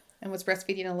 And was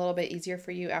breastfeeding a little bit easier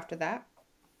for you after that?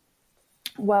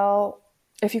 Well,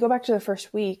 if you go back to the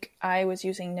first week, I was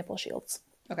using nipple shields.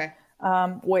 Okay.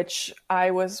 Which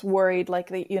I was worried, like,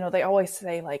 they always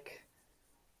say, like,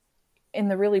 in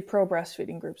the really pro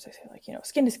breastfeeding groups, they say, like,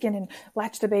 skin to skin and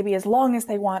latch the baby as long as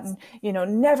they want,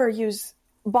 and, never use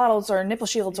bottles or nipple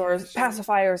shields or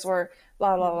pacifiers or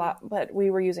blah, blah, blah. But we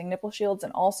were using nipple shields,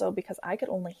 and also because I could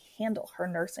only handle her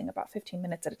nursing about 15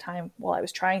 minutes at a time while I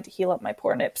was trying to heal up my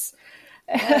poor nips.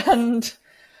 And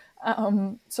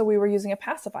so we were using a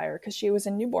pacifier because she was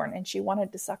a newborn and she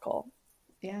wanted to suckle.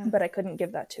 Yeah. But I couldn't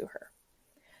give that to her.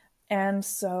 And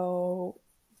so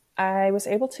I was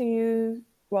able to,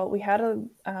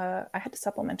 I had to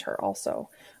supplement her also.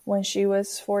 When she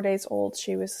was 4 days old,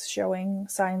 she was showing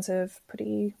signs of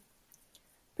pretty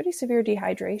severe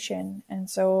dehydration. And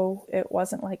so it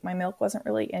wasn't like my milk wasn't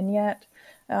really in yet.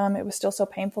 It was still so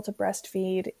painful to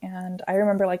breastfeed. And I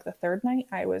remember, like, the third night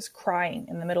I was crying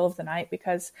in the middle of the night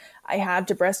because I had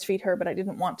to breastfeed her, but I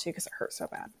didn't want to because it hurt so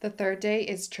bad. The third day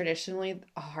is traditionally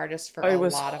the hardest for a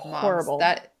lot of moms. Horrible.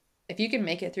 That if you can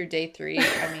make it through day 3,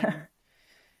 I mean,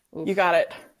 oof. You got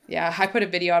it. Yeah. I put a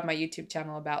video on my YouTube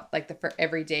channel about, like, for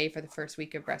every day for the first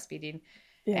week of breastfeeding.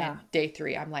 Yeah. And day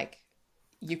 3, I'm like,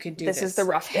 you can do this. This is the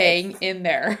rough day. Hang in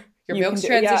there. Your milk's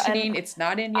transitioning. It's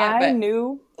not in yet. I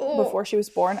knew before she was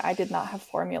born, I did not have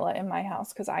formula in my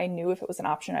house because I knew if it was an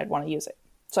option, I'd want to use it.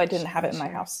 So I didn't have it in my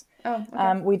house. Oh,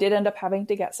 okay. We did end up having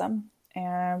to get some,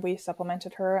 and we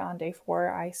supplemented her on day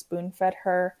 4. I spoon fed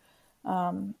her,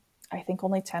 I think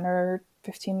only 10 or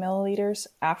 15 milliliters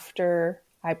after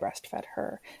I breastfed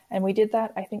her. And we did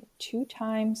that, I think, 2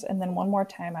 times and then one more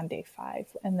time on day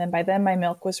 5. And then by then my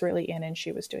milk was really in and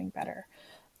she was doing better.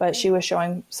 But she was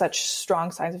showing such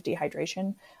strong signs of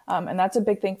dehydration. And that's a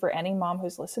big thing for any mom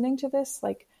who's listening to this.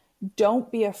 Like,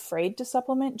 don't be afraid to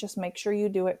supplement. Just make sure you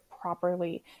do it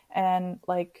properly. And,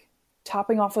 like,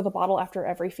 topping off with a bottle after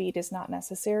every feed is not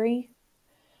necessary.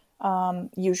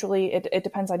 Usually it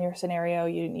depends on your scenario.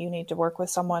 You need to work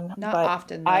with someone. Not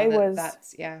often, though.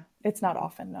 It's not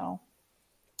often, no.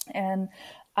 And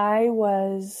I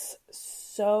was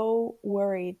so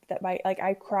worried that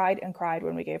I cried and cried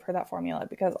when we gave her that formula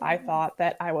because I thought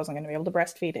that I wasn't going to be able to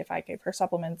breastfeed if I gave her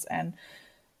supplements, and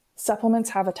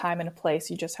supplements have a time and a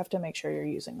place. You just have to make sure you're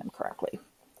using them correctly.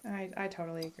 I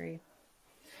totally agree.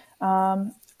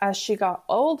 As she got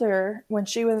older, when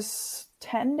she was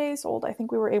 10 days old, I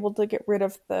think we were able to get rid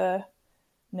of the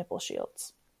nipple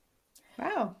shields.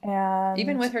 Wow. And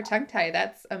even with her tongue tie,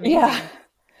 that's amazing.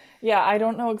 Yeah, I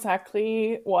don't know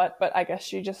exactly what, but I guess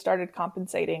she just started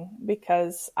compensating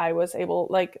because I was able,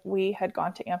 like, we had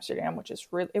gone to Amsterdam, which is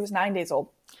really, it was 9 days old.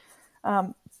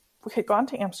 We had gone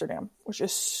to Amsterdam, which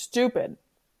is stupid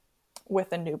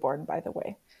with a newborn, by the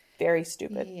way. Very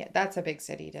stupid. Yeah, that's a big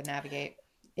city to navigate.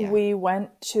 Yeah. We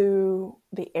went to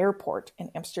the airport in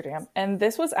Amsterdam, and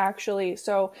this was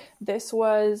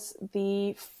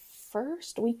the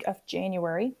first week of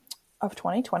January of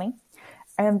 2020.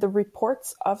 And the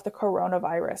reports of the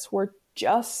coronavirus were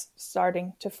just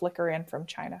starting to flicker in from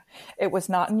China. It was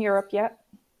not in Europe yet.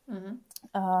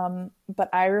 Mm-hmm. But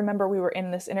I remember we were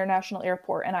in this international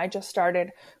airport and I just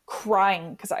started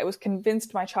crying because I was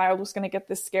convinced my child was going to get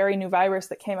this scary new virus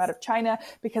that came out of China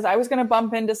because I was going to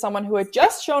bump into someone who had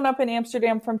just shown up in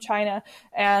Amsterdam from China.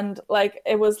 And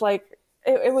it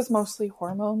was mostly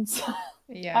hormones.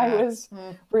 Yeah. I was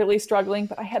really struggling,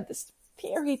 but I had this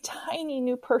very tiny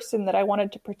new person that I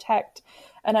wanted to protect.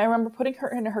 And I remember putting her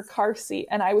in her car seat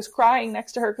and I was crying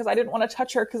next to her because I didn't want to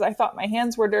touch her because I thought my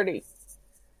hands were dirty.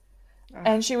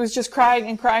 And she was just crying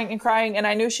and crying and crying. And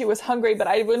I knew she was hungry, but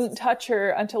I wouldn't touch her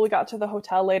until we got to the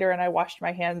hotel later and I washed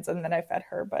my hands and then I fed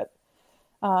her. But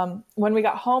when we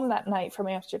got home that night from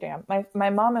Amsterdam, my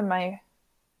mom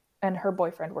and her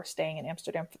boyfriend were staying in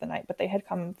Amsterdam for the night, but they had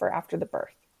come for after the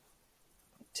birth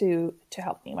to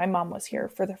help me. My mom was here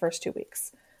for the first 2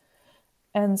 weeks.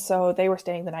 And so they were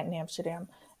staying the night in Amsterdam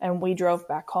and we drove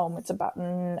back home. It's about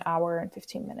an hour and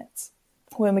 15 minutes.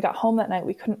 When we got home that night,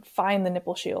 we couldn't find the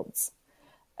nipple shields.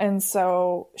 And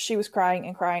so she was crying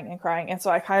and crying and crying. And so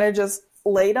I kind of just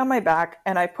laid on my back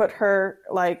and I put her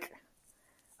I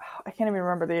can't even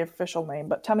remember the official name,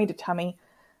 but tummy to tummy.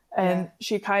 And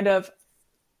she kind of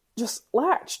just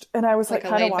latched. And I was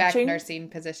kind of watching. Back nursing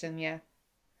position. Yeah.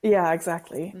 Yeah,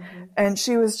 exactly. Mm-hmm. And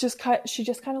she just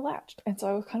kind of latched. And so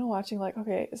I was kind of watching like,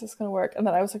 okay, is this going to work? And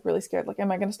then I was like really scared. Like,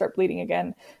 am I going to start bleeding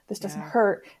again? This doesn't Yeah.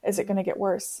 hurt. Is it Mm-hmm. going to get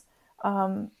worse?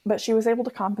 But she was able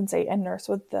to compensate and nurse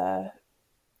with the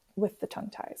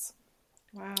tongue ties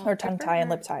Wow. or Good tongue for tie and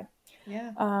lip her. tie.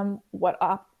 Yeah.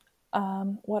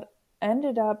 What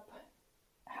ended up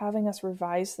having us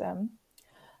revise them,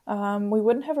 we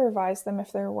wouldn't have revised them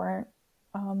if there weren't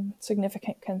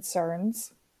significant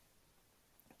concerns.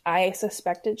 I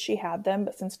suspected she had them,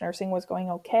 but since nursing was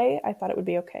going okay, I thought it would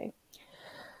be okay.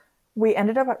 We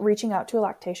ended up reaching out to a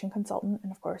lactation consultant,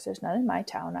 and of course, there's none in my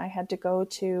town. I had to go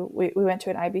to, we went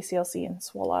to an IBCLC in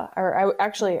Swola, or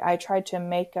I tried to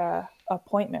make a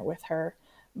appointment with her,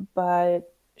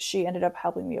 but she ended up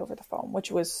helping me over the phone,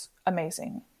 which was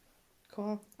amazing.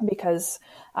 Cool. Because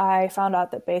I found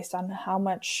out that based on how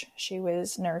much she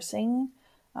was nursing,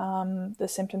 the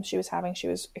symptoms she was having, she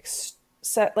was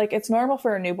like, it's normal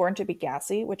for a newborn to be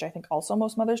gassy, which I think also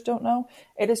most mothers don't know.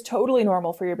 It is totally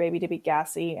normal for your baby to be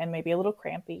gassy and maybe a little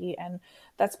crampy, and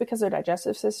that's because their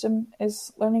digestive system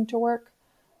is learning to work.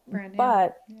 Brand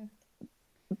new.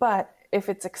 But if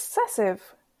it's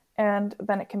excessive, and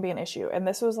then it can be an issue. And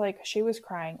this was like, she was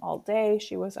crying all day.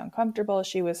 She was uncomfortable.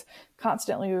 She was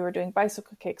constantly, we were doing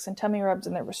bicycle kicks and tummy rubs,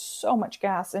 and there was so much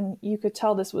gas. And you could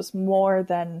tell this was more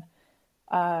than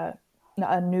a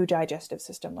new digestive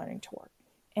system learning to work.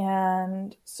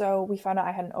 And so we found out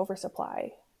I had an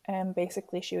oversupply. And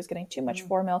basically she was getting too much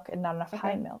fore milk and not enough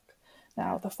hind milk.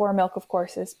 Now, the fore milk, of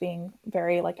course, is being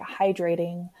very like a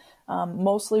hydrating,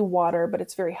 mostly water, but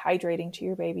it's very hydrating to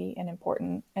your baby and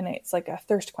important. And it's like a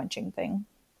thirst quenching thing.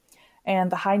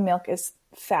 And the hind milk is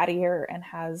fattier and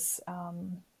has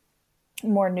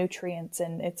more nutrients,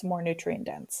 and it's more nutrient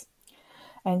dense.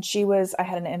 And I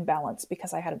had an imbalance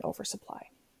because I had an oversupply.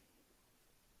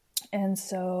 And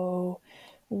so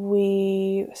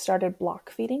we started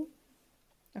block feeding.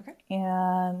 Okay.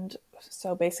 And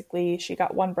so basically she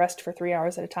got one breast for 3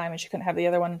 hours at a time, and she couldn't have the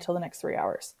other one until the next 3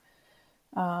 hours.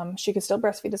 She could still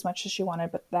breastfeed as much as she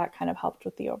wanted, but that kind of helped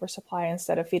with the oversupply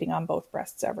instead of feeding on both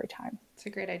breasts every time. It's a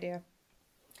great idea.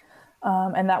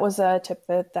 And that was a tip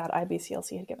that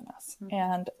IBCLC had given us. Mm-hmm.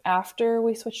 And after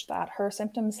we switched that, her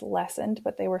symptoms lessened,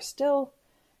 but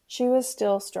she was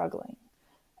still struggling.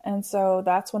 And so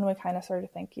that's when we kind of started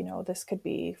to think, this could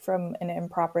be from an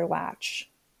improper latch.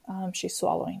 She's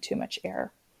swallowing too much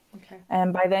air. Okay.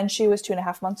 And by then she was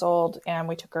 2.5 months old, and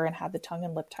we took her and had the tongue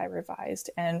and lip tie revised.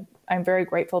 And I'm very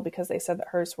grateful because they said that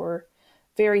hers were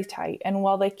very tight. And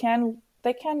while they can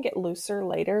get looser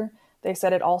later, they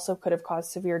said it also could have caused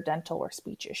severe dental or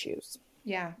speech issues.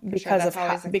 Yeah. Because of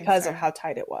how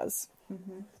tight it was.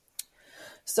 Mm-hmm.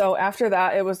 So after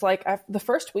that, it was like the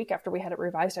first week after we had it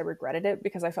revised, I regretted it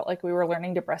because I felt like we were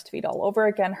learning to breastfeed all over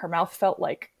again. Her mouth felt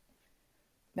like,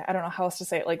 I don't know how else to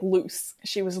say it, like loose.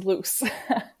 She was loose.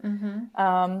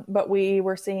 Mm-hmm. But we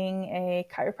were seeing a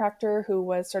chiropractor who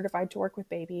was certified to work with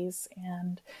babies.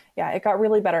 And yeah, it got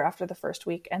really better after the first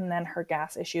week. And then her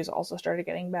gas issues also started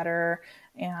getting better.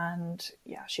 And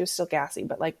yeah, she was still gassy,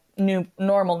 but like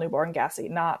normal newborn gassy,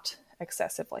 not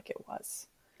excessive like it was.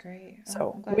 Great.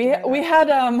 So we had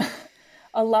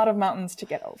a lot of mountains to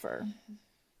get over.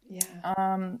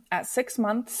 Yeah. At 6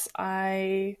 months,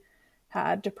 I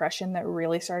had depression that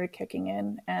really started kicking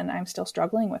in, and I'm still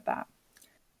struggling with that.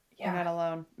 Yeah. You're not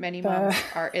alone. Many moms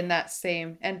are in that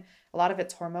same, and a lot of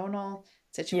it's hormonal,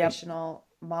 situational.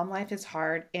 Yep. Mom life is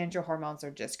hard, and your hormones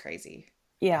are just crazy.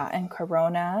 Yeah, and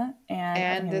Corona,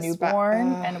 and a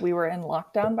newborn, and we were in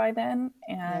lockdown by then,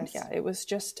 and yes. Yeah, it was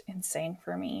just insane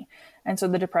for me. And so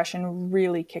the depression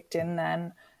really kicked in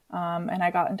then. And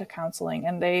I got into counseling,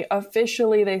 and they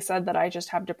said that I just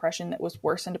have depression that was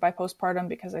worsened by postpartum,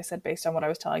 because they said based on what I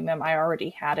was telling them, I already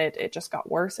had it. It just got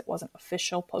worse. It wasn't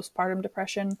official postpartum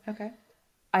depression. Okay.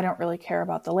 I don't really care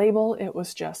about the label. It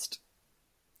was just,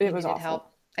 it was awful.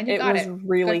 Help. And you got it. Was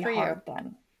really hard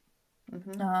then.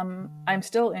 Mm-hmm. I'm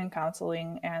still in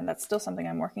counseling, and that's still something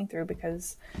I'm working through,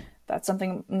 because that's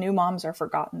something new moms are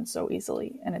forgotten so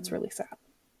easily, and it's really sad.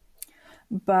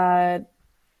 But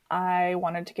I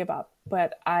wanted to give up,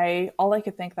 but all I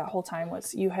could think that whole time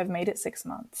was, you have made it 6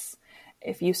 months.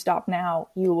 If you stop now,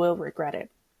 you will regret it.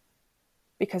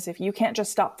 Because if you can't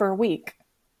just stop for a week,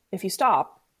 if you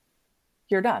stop,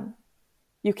 you're done.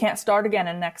 You can't start again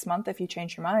in next month if you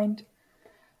change your mind.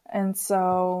 And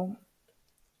so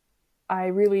I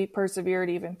really persevered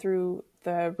even through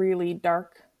the really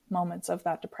dark moments of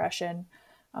that depression.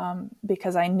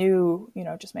 Because I knew,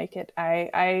 just make it.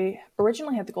 I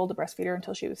originally had the goal to breastfeed her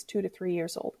until she was 2 to 3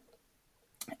 years old.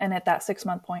 And at that 6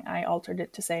 month point, I altered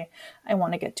it to say, I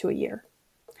want to get to a year.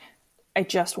 I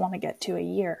just want to get to a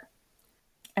year.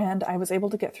 And I was able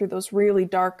to get through those really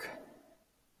dark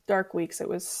weeks.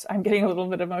 I'm getting a little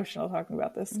bit emotional talking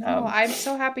about this. No, I'm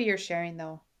so happy you're sharing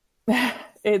though.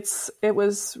 It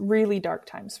was really dark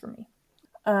times for me.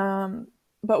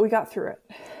 But we got through it.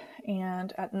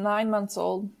 And at 9 months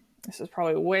old, this is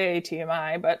probably way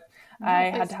TMI, but I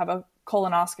had to have a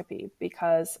colonoscopy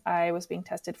because I was being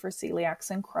tested for celiacs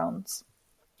and Crohn's.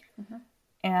 Mm-hmm.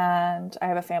 And I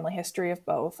have a family history of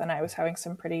both, and I was having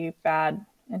some pretty bad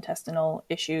intestinal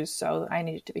issues, so I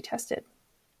needed to be tested.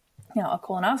 Now, a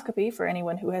colonoscopy, for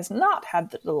anyone who has not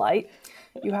had the delight,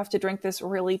 you have to drink this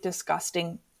really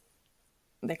disgusting,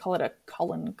 they call it a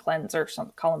colon cleanse or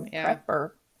some colon prep,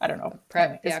 or I don't know.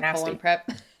 Prep, it's nasty. Colon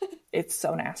prep. It's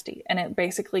so nasty. And it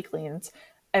basically cleans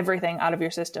everything out of your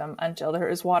system until there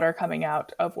is water coming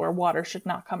out of where water should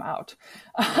not come out.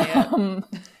 Yeah.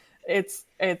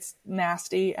 It's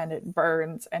nasty and it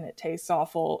burns and it tastes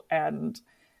awful,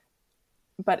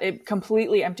 but it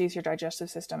completely empties your digestive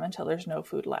system until there's no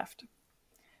food left.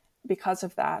 Because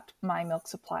of that, my milk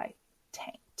supply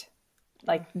tanked.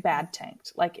 Like bad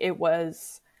tanked. Like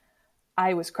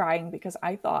I was crying because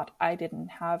I thought I didn't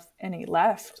have any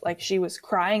left. Like she was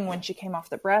crying when she came off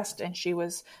the breast and she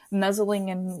was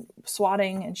nuzzling and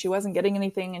swatting and she wasn't getting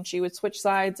anything and she would switch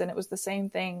sides and it was the same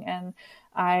thing. And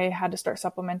I had to start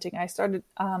supplementing. I started,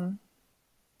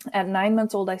 at 9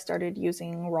 months old, I started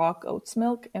using raw goat's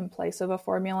milk in place of a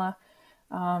formula.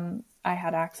 I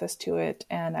had access to it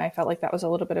and I felt like that was a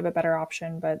little bit of a better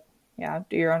option, but yeah,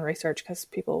 do your own research because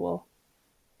people will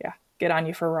get on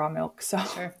you for raw milk. So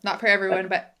sure. Not for everyone,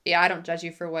 but yeah, I don't judge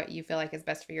you for what you feel like is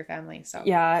best for your family. So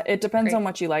yeah, it depends on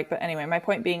what you like. But anyway, my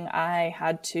point being, I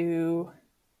had to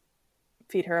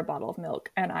feed her a bottle of milk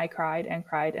and I cried and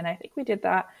cried. And I think we did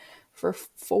that for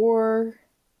 4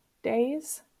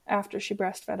 days after she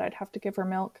breastfed. I'd have to give her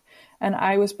milk and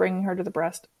I was bringing her to the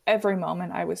breast every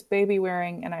moment. I was baby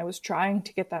wearing and I was trying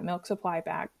to get that milk supply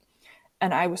back.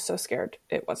 And I was so scared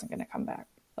it wasn't going to come back.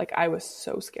 Like I was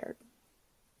so scared,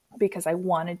 because I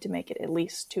wanted to make it at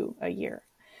least to a year.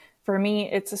 For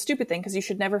me, it's a stupid thing because you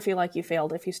should never feel like you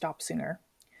failed if you stop sooner.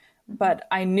 But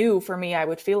I knew for me, I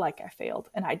would feel like I failed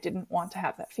and I didn't want to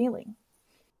have that feeling.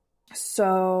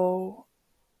 So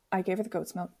I gave her the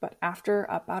goat's milk, but after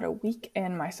about a week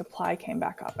in, my supply came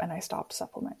back up and I stopped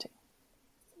supplementing.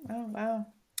 Oh, wow.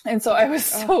 And so I was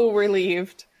so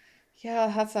relieved.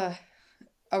 Yeah, that's a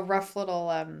rough little,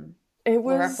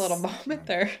 rough little moment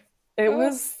there. It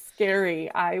was scary.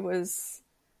 I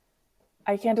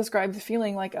can't describe the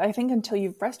feeling. Like, I think until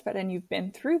you've breastfed and you've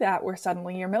been through that, where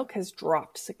suddenly your milk has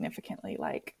dropped significantly,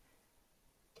 like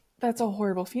that's a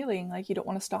horrible feeling. Like you don't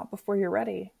want to stop before you're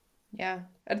ready. Yeah.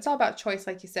 And it's all about choice.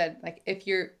 Like you said, like if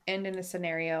you're in a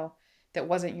scenario that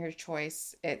wasn't your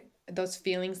choice, those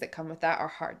feelings that come with that are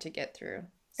hard to get through.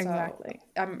 So exactly.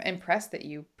 I'm impressed that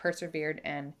you persevered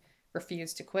and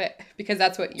refused to quit because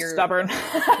that's what your stubborn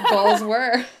goals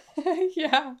were.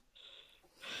 Yeah.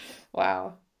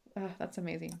 Wow. That's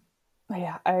amazing.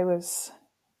 Yeah, I was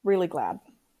really glad.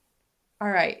 All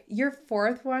right. Your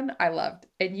fourth one I loved.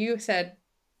 And you said,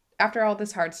 after all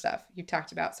this hard stuff, you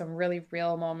talked about some really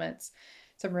real moments,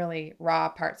 some really raw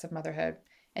parts of motherhood.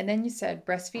 And then you said,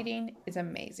 breastfeeding is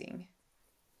amazing.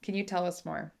 Can you tell us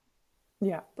more?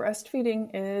 Yeah,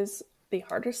 breastfeeding is the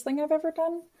hardest thing I've ever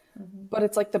done, but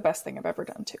it's like the best thing I've ever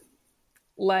done too.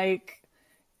 Like,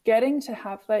 getting to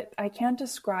have that, I can't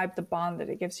describe the bond that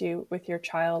it gives you with your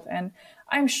child. And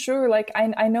I'm sure, like,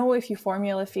 I know if you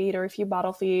formula feed or if you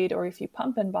bottle feed or if you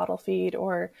pump and bottle feed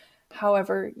or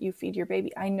however you feed your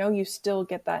baby, I know you still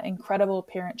get that incredible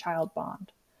parent-child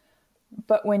bond.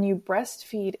 But when you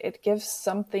breastfeed, it gives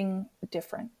something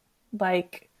different.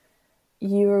 Like,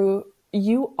 you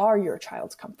are your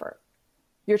child's comfort.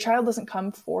 Your child doesn't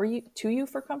come to you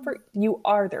for comfort. You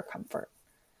are their comfort.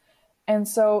 And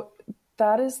so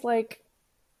that is like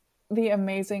the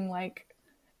amazing, like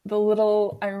the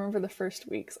little, I remember the first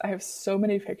weeks, I have so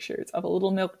many pictures of a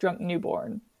little milk drunk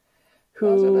newborn who,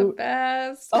 those are the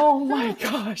best. Oh my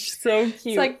gosh, so cute.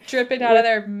 It's like dripping out of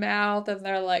their mouth and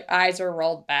their like eyes are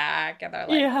rolled back and they're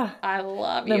like, yeah, I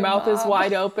love you, their mouth Mom. is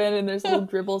wide open and there's little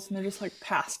dribbles and they're just like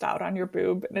passed out on your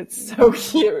boob and it's so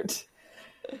cute.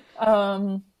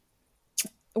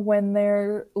 When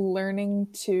they're learning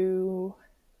to,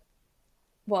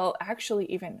 well, actually,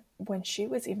 even when she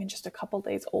was even just a couple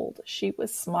days old, she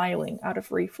was smiling out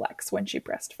of reflex when she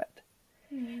breastfed.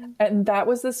 Mm. And that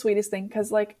was the sweetest thing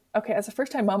because, like, okay, as a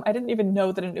first-time mom, I didn't even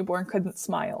know that a newborn couldn't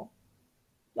smile.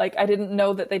 Like, I didn't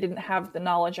know that they didn't have the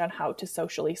knowledge on how to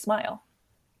socially smile.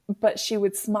 But she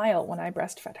would smile when I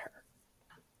breastfed her.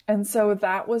 And so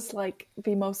that was, like,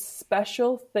 the most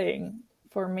special thing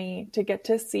for me to get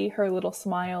to see her little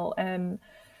smile and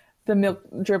the milk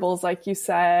dribbles, like you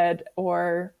said,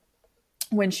 or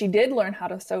when she did learn how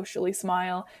to socially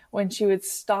smile, when she would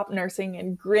stop nursing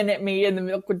and grin at me and the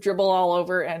milk would dribble all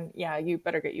over. And yeah, you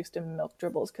better get used to milk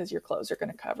dribbles because your clothes are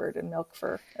going to cover it in milk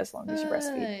for as long as you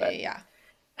breastfeed. But Yeah.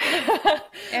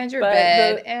 And your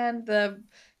bed and the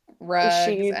rugs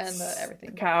sheets, and the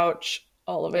everything. Couch,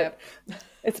 all of it.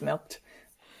 It's milked.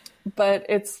 But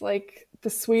it's like the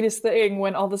sweetest thing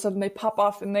when all of a sudden they pop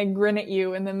off and they grin at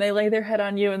you and then they lay their head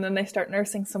on you and then they start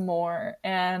nursing some more.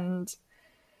 And,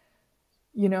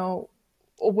 you know,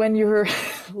 when you're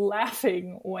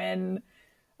laughing, when,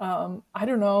 I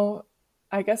don't know,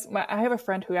 I guess I have a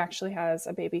friend who actually has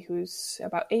a baby who's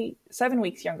about 7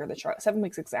 weeks younger than Charlotte, 7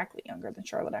 weeks exactly younger than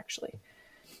Charlotte, actually.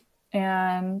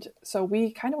 And so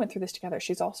we kind of went through this together.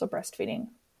 She's also breastfeeding.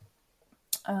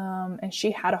 And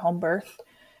she had a home birth.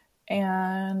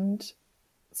 And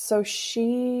so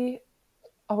she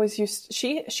always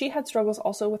she had struggles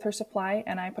also with her supply,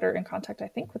 and I put her in contact, I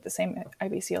think, with the same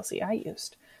IBCLC I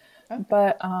used. Okay.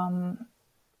 But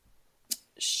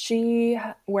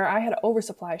where I had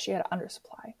oversupply, she had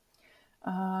undersupply.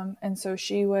 And so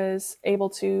she was able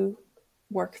to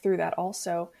work through that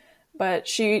also. But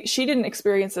she didn't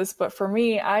experience this, but for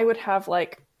me, I would have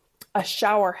like a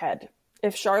shower head.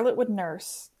 If Charlotte would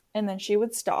nurse and then she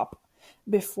would stop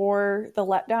before the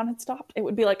letdown had stopped, it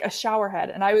would be like a shower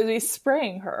head, and I would be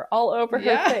spraying her all over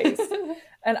her face.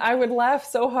 And I would laugh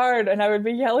so hard, and I would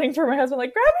be yelling for my husband,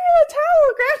 like, grab me a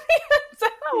towel, grab me a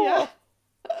towel.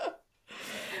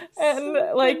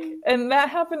 Yeah. And that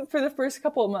happened for the first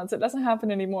couple of months. It doesn't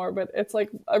happen anymore, but it's like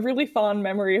a really fond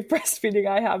memory of breastfeeding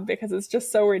I have because it's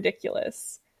just so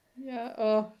ridiculous. Yeah.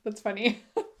 Oh, that's funny.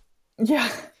 Yeah.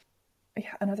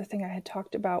 Another thing I had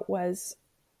talked about was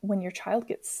when your child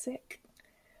gets sick.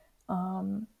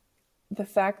 The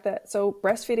fact that, so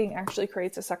breastfeeding actually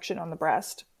creates a suction on the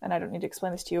breast, and I don't need to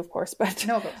explain this to you, of course, but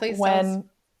no, but please when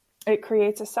it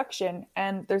creates a suction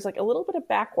and there's like a little bit of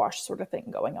backwash sort of thing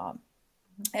going on.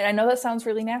 And I know that sounds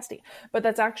really nasty, but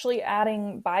that's actually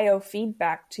adding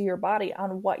biofeedback to your body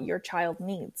on what your child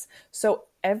needs. So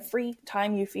every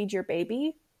time you feed your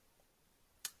baby,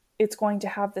 it's going to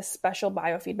have this special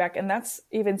biofeedback. And that's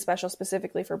even special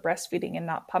specifically for breastfeeding and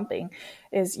not pumping,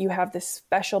 is you have this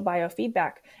special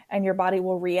biofeedback and your body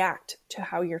will react to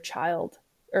how your child,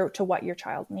 or to what your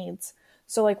child needs.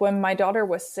 So like when my daughter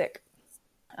was sick,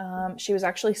 she was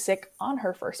actually sick on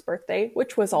her first birthday,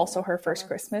 which was also her first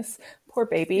Christmas. Poor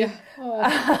baby.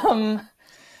 Yeah.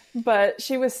 But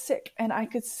she was sick and I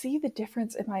could see the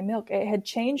difference in my milk. It had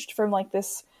changed from like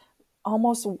this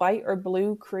almost white or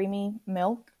blue creamy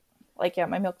milk. Like, yeah,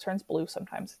 my milk turns blue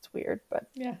sometimes. It's weird, but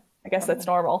yeah, I guess that's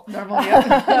normal.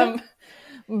 Yeah.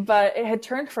 But it had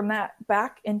turned from that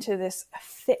back into this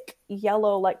thick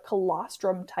yellow, like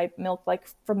colostrum type milk, like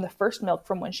from the first milk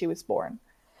from when she was born.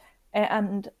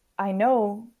 And I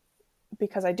know,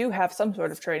 because I do have some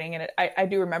sort of training in it, I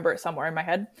do remember it somewhere in my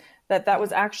head, that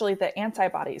was actually the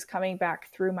antibodies coming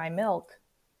back through my milk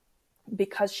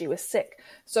because she was sick.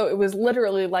 So it was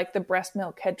literally like the breast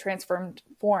milk had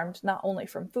formed not only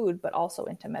from food, but also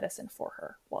into medicine for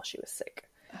her while she was sick.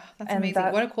 Oh, that's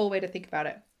amazing. What a cool way to think about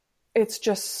it. It's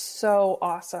just so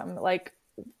awesome. Like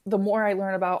the more I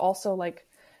learn about also like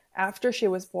after she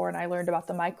was born, I learned about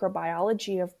the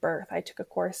microbiology of birth. I took a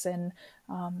course in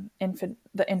the infant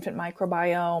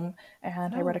microbiome,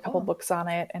 and I read a couple books on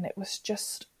it, and it was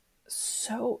just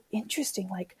so interesting.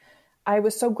 Like I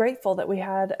was so grateful that we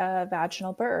had a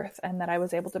vaginal birth and that I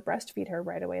was able to breastfeed her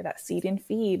right away, that seed and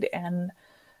feed, and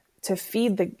to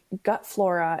feed the gut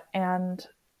flora. And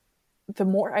the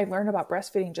more I learn about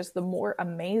breastfeeding, just the more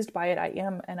amazed by it I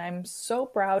am. And I'm so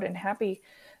proud and happy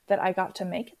that I got to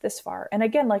make it this far. And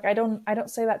again, like I don't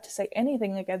say that to say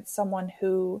anything against someone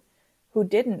who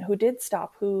did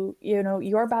stop, who, you know,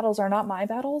 your battles are not my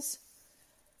battles,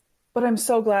 but I'm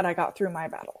so glad I got through my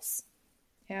battles.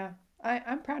 Yeah.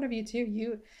 I'm proud of you too.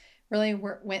 You really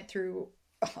went through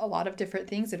a lot of different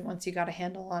things. And once you got a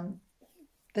handle on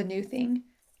the new thing,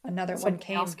 another one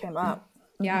came up.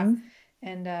 Yeah. Mm-hmm.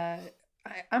 And,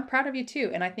 I'm proud of you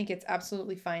too. And I think it's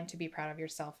absolutely fine to be proud of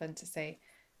yourself and to say,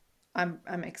 I'm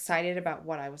excited about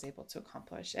what I was able to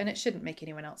accomplish. And it shouldn't make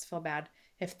anyone else feel bad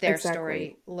if their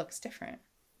story looks different,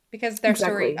 because their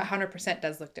story 100%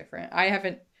 does look different. I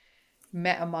haven't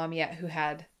met a mom yet who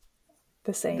had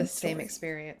the same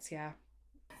experience. Yeah.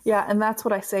 Yeah. And that's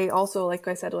what I say also, like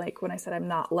I said, like when I said I'm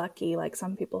not lucky, like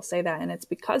some people say that, and it's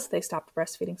because they stopped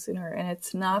breastfeeding sooner. And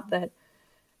it's not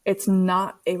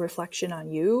a reflection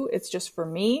on you. It's just for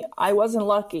me, I wasn't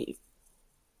lucky.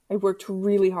 I worked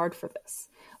really hard for this.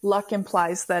 Luck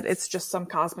implies that it's just some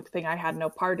cosmic thing I had no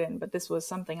part in, but this was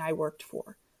something I worked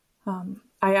for.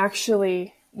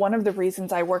 One of the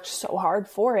reasons I worked so hard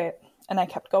for it, and I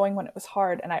kept going when it was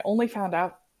hard, and I only found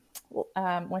out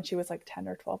when she was like 10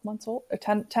 or 12 months old,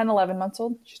 10, 11 months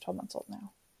old. She's 12 months old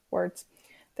now. Words,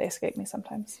 they escape me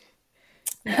sometimes.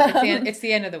 It's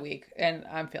the end of the week, and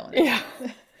I'm feeling it. Yeah.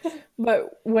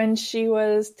 But when she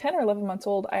was 10 or 11 months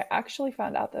old, I actually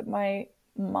found out that my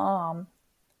mom,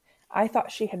 I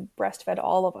thought she had breastfed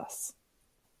all of us.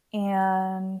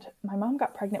 And my mom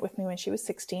got pregnant with me when she was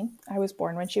 16. I was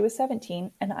born when she was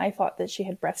 17, and I thought that she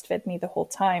had breastfed me the whole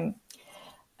time.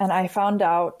 And I found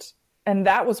out, and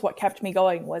that was what kept me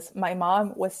going, was my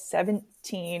mom was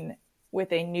 17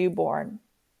 with a newborn,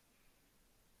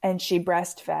 and she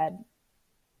breastfed.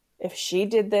 If she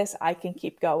did this, I can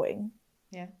keep going.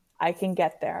 Yeah. I can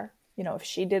get there. You know, if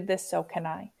she did this, so can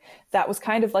I. That was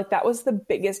kind of like, that was the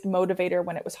biggest motivator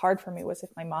when it was hard for me, was if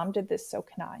my mom did this, so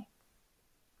can I.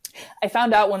 I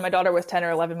found out when my daughter was 10 or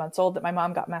 11 months old that my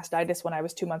mom got mastitis when I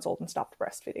was 2 months old and stopped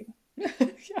breastfeeding.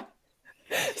 Yeah.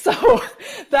 So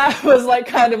that was like,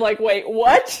 kind of like, wait,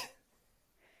 what?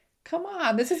 Come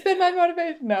on, this has been my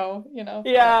motivation. No, you know.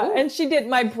 Yeah, Like, and she did.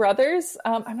 My brothers,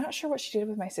 I'm not sure what she did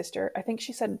with my sister. I think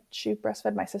she said she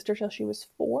breastfed my sister till she was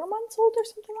 4 months old or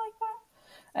something like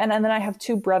that. And then I have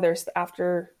 2 brothers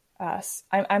after us.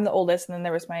 I'm the oldest, and then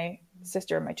there was my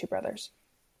sister and my 2 brothers.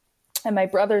 And my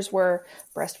brothers were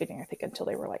breastfeeding, I think, until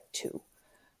they were like 2.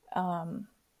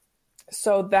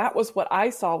 So that was what I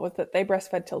saw, was that they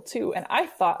breastfed till 2. And I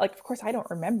thought, like, of course, I don't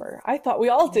remember. I thought we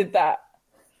all did that.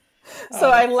 So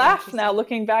I laugh now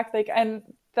looking back, like, and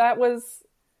that was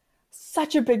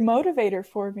such a big motivator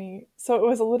for me. So it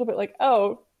was a little bit like,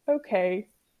 oh, okay.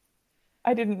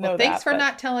 I didn't know that. Thanks for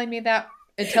not telling me that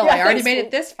until I already made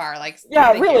it this far. Like,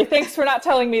 yeah, really. Thanks for not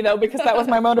telling me, though, because that was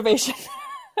my motivation.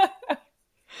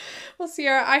 Well,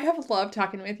 Sierra, I have loved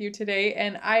talking with you today,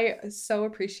 and I so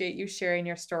appreciate you sharing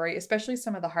your story, especially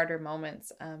some of the harder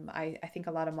moments. I think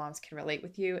a lot of moms can relate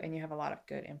with you, and you have a lot of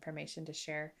good information to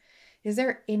share. Is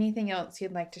there anything else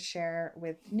you'd like to share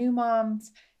with new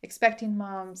moms, expecting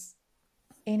moms,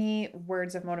 any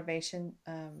words of motivation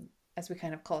as we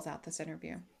kind of close out this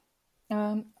interview?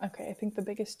 Okay, I think the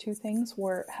biggest 2 things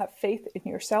were, have faith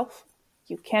in yourself.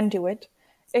 You can do it.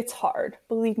 It's hard.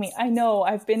 Believe me, I know,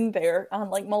 I've been there on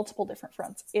like multiple different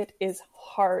fronts. It is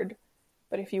hard,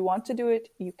 but if you want to do it,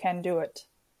 you can do it.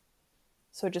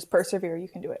 So just persevere, you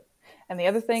can do it. And the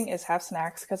other thing is, have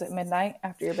snacks, because at midnight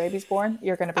after your baby's born,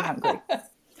 you're going to be hungry.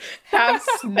 Have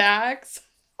snacks?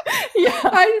 Yeah.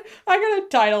 I got to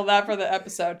title that for the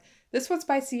episode. This one's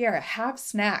by Sierra. Have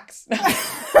snacks.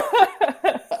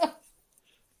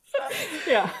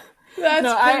 Yeah. That's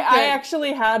no, I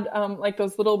actually had like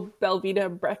those little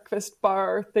Belvita breakfast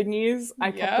bar thingies.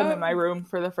 I kept them in my room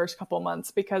for the first couple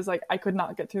months because like I could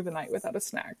not get through the night without a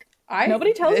snack.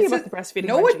 Nobody tells you about the breastfeeding.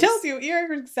 No one tells you.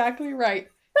 You're exactly right.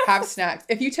 Have snacks.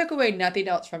 If you took away nothing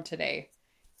else from today,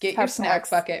 get your snack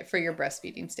bucket for your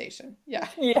breastfeeding station. Yeah.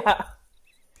 Yeah.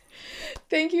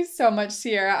 Thank you so much,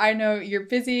 Sierra. I know you're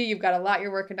busy. You've got a lot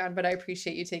you're working on, but I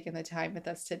appreciate you taking the time with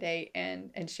us today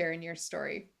and sharing your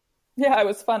story. Yeah, it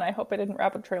was fun. I hope I didn't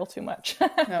rabbit trail too much.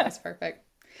 No, it's perfect.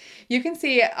 You can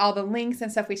see all the links and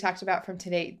stuff we talked about from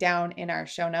today down in our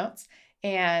show notes.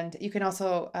 And you can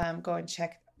also go and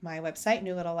check my website,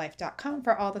 newlittlelife.com,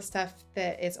 for all the stuff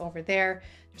that is over there.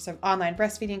 There's some online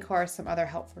breastfeeding course, some other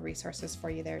helpful resources for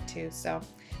you there too. So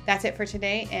that's it for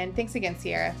today. And thanks again,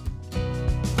 Sierra.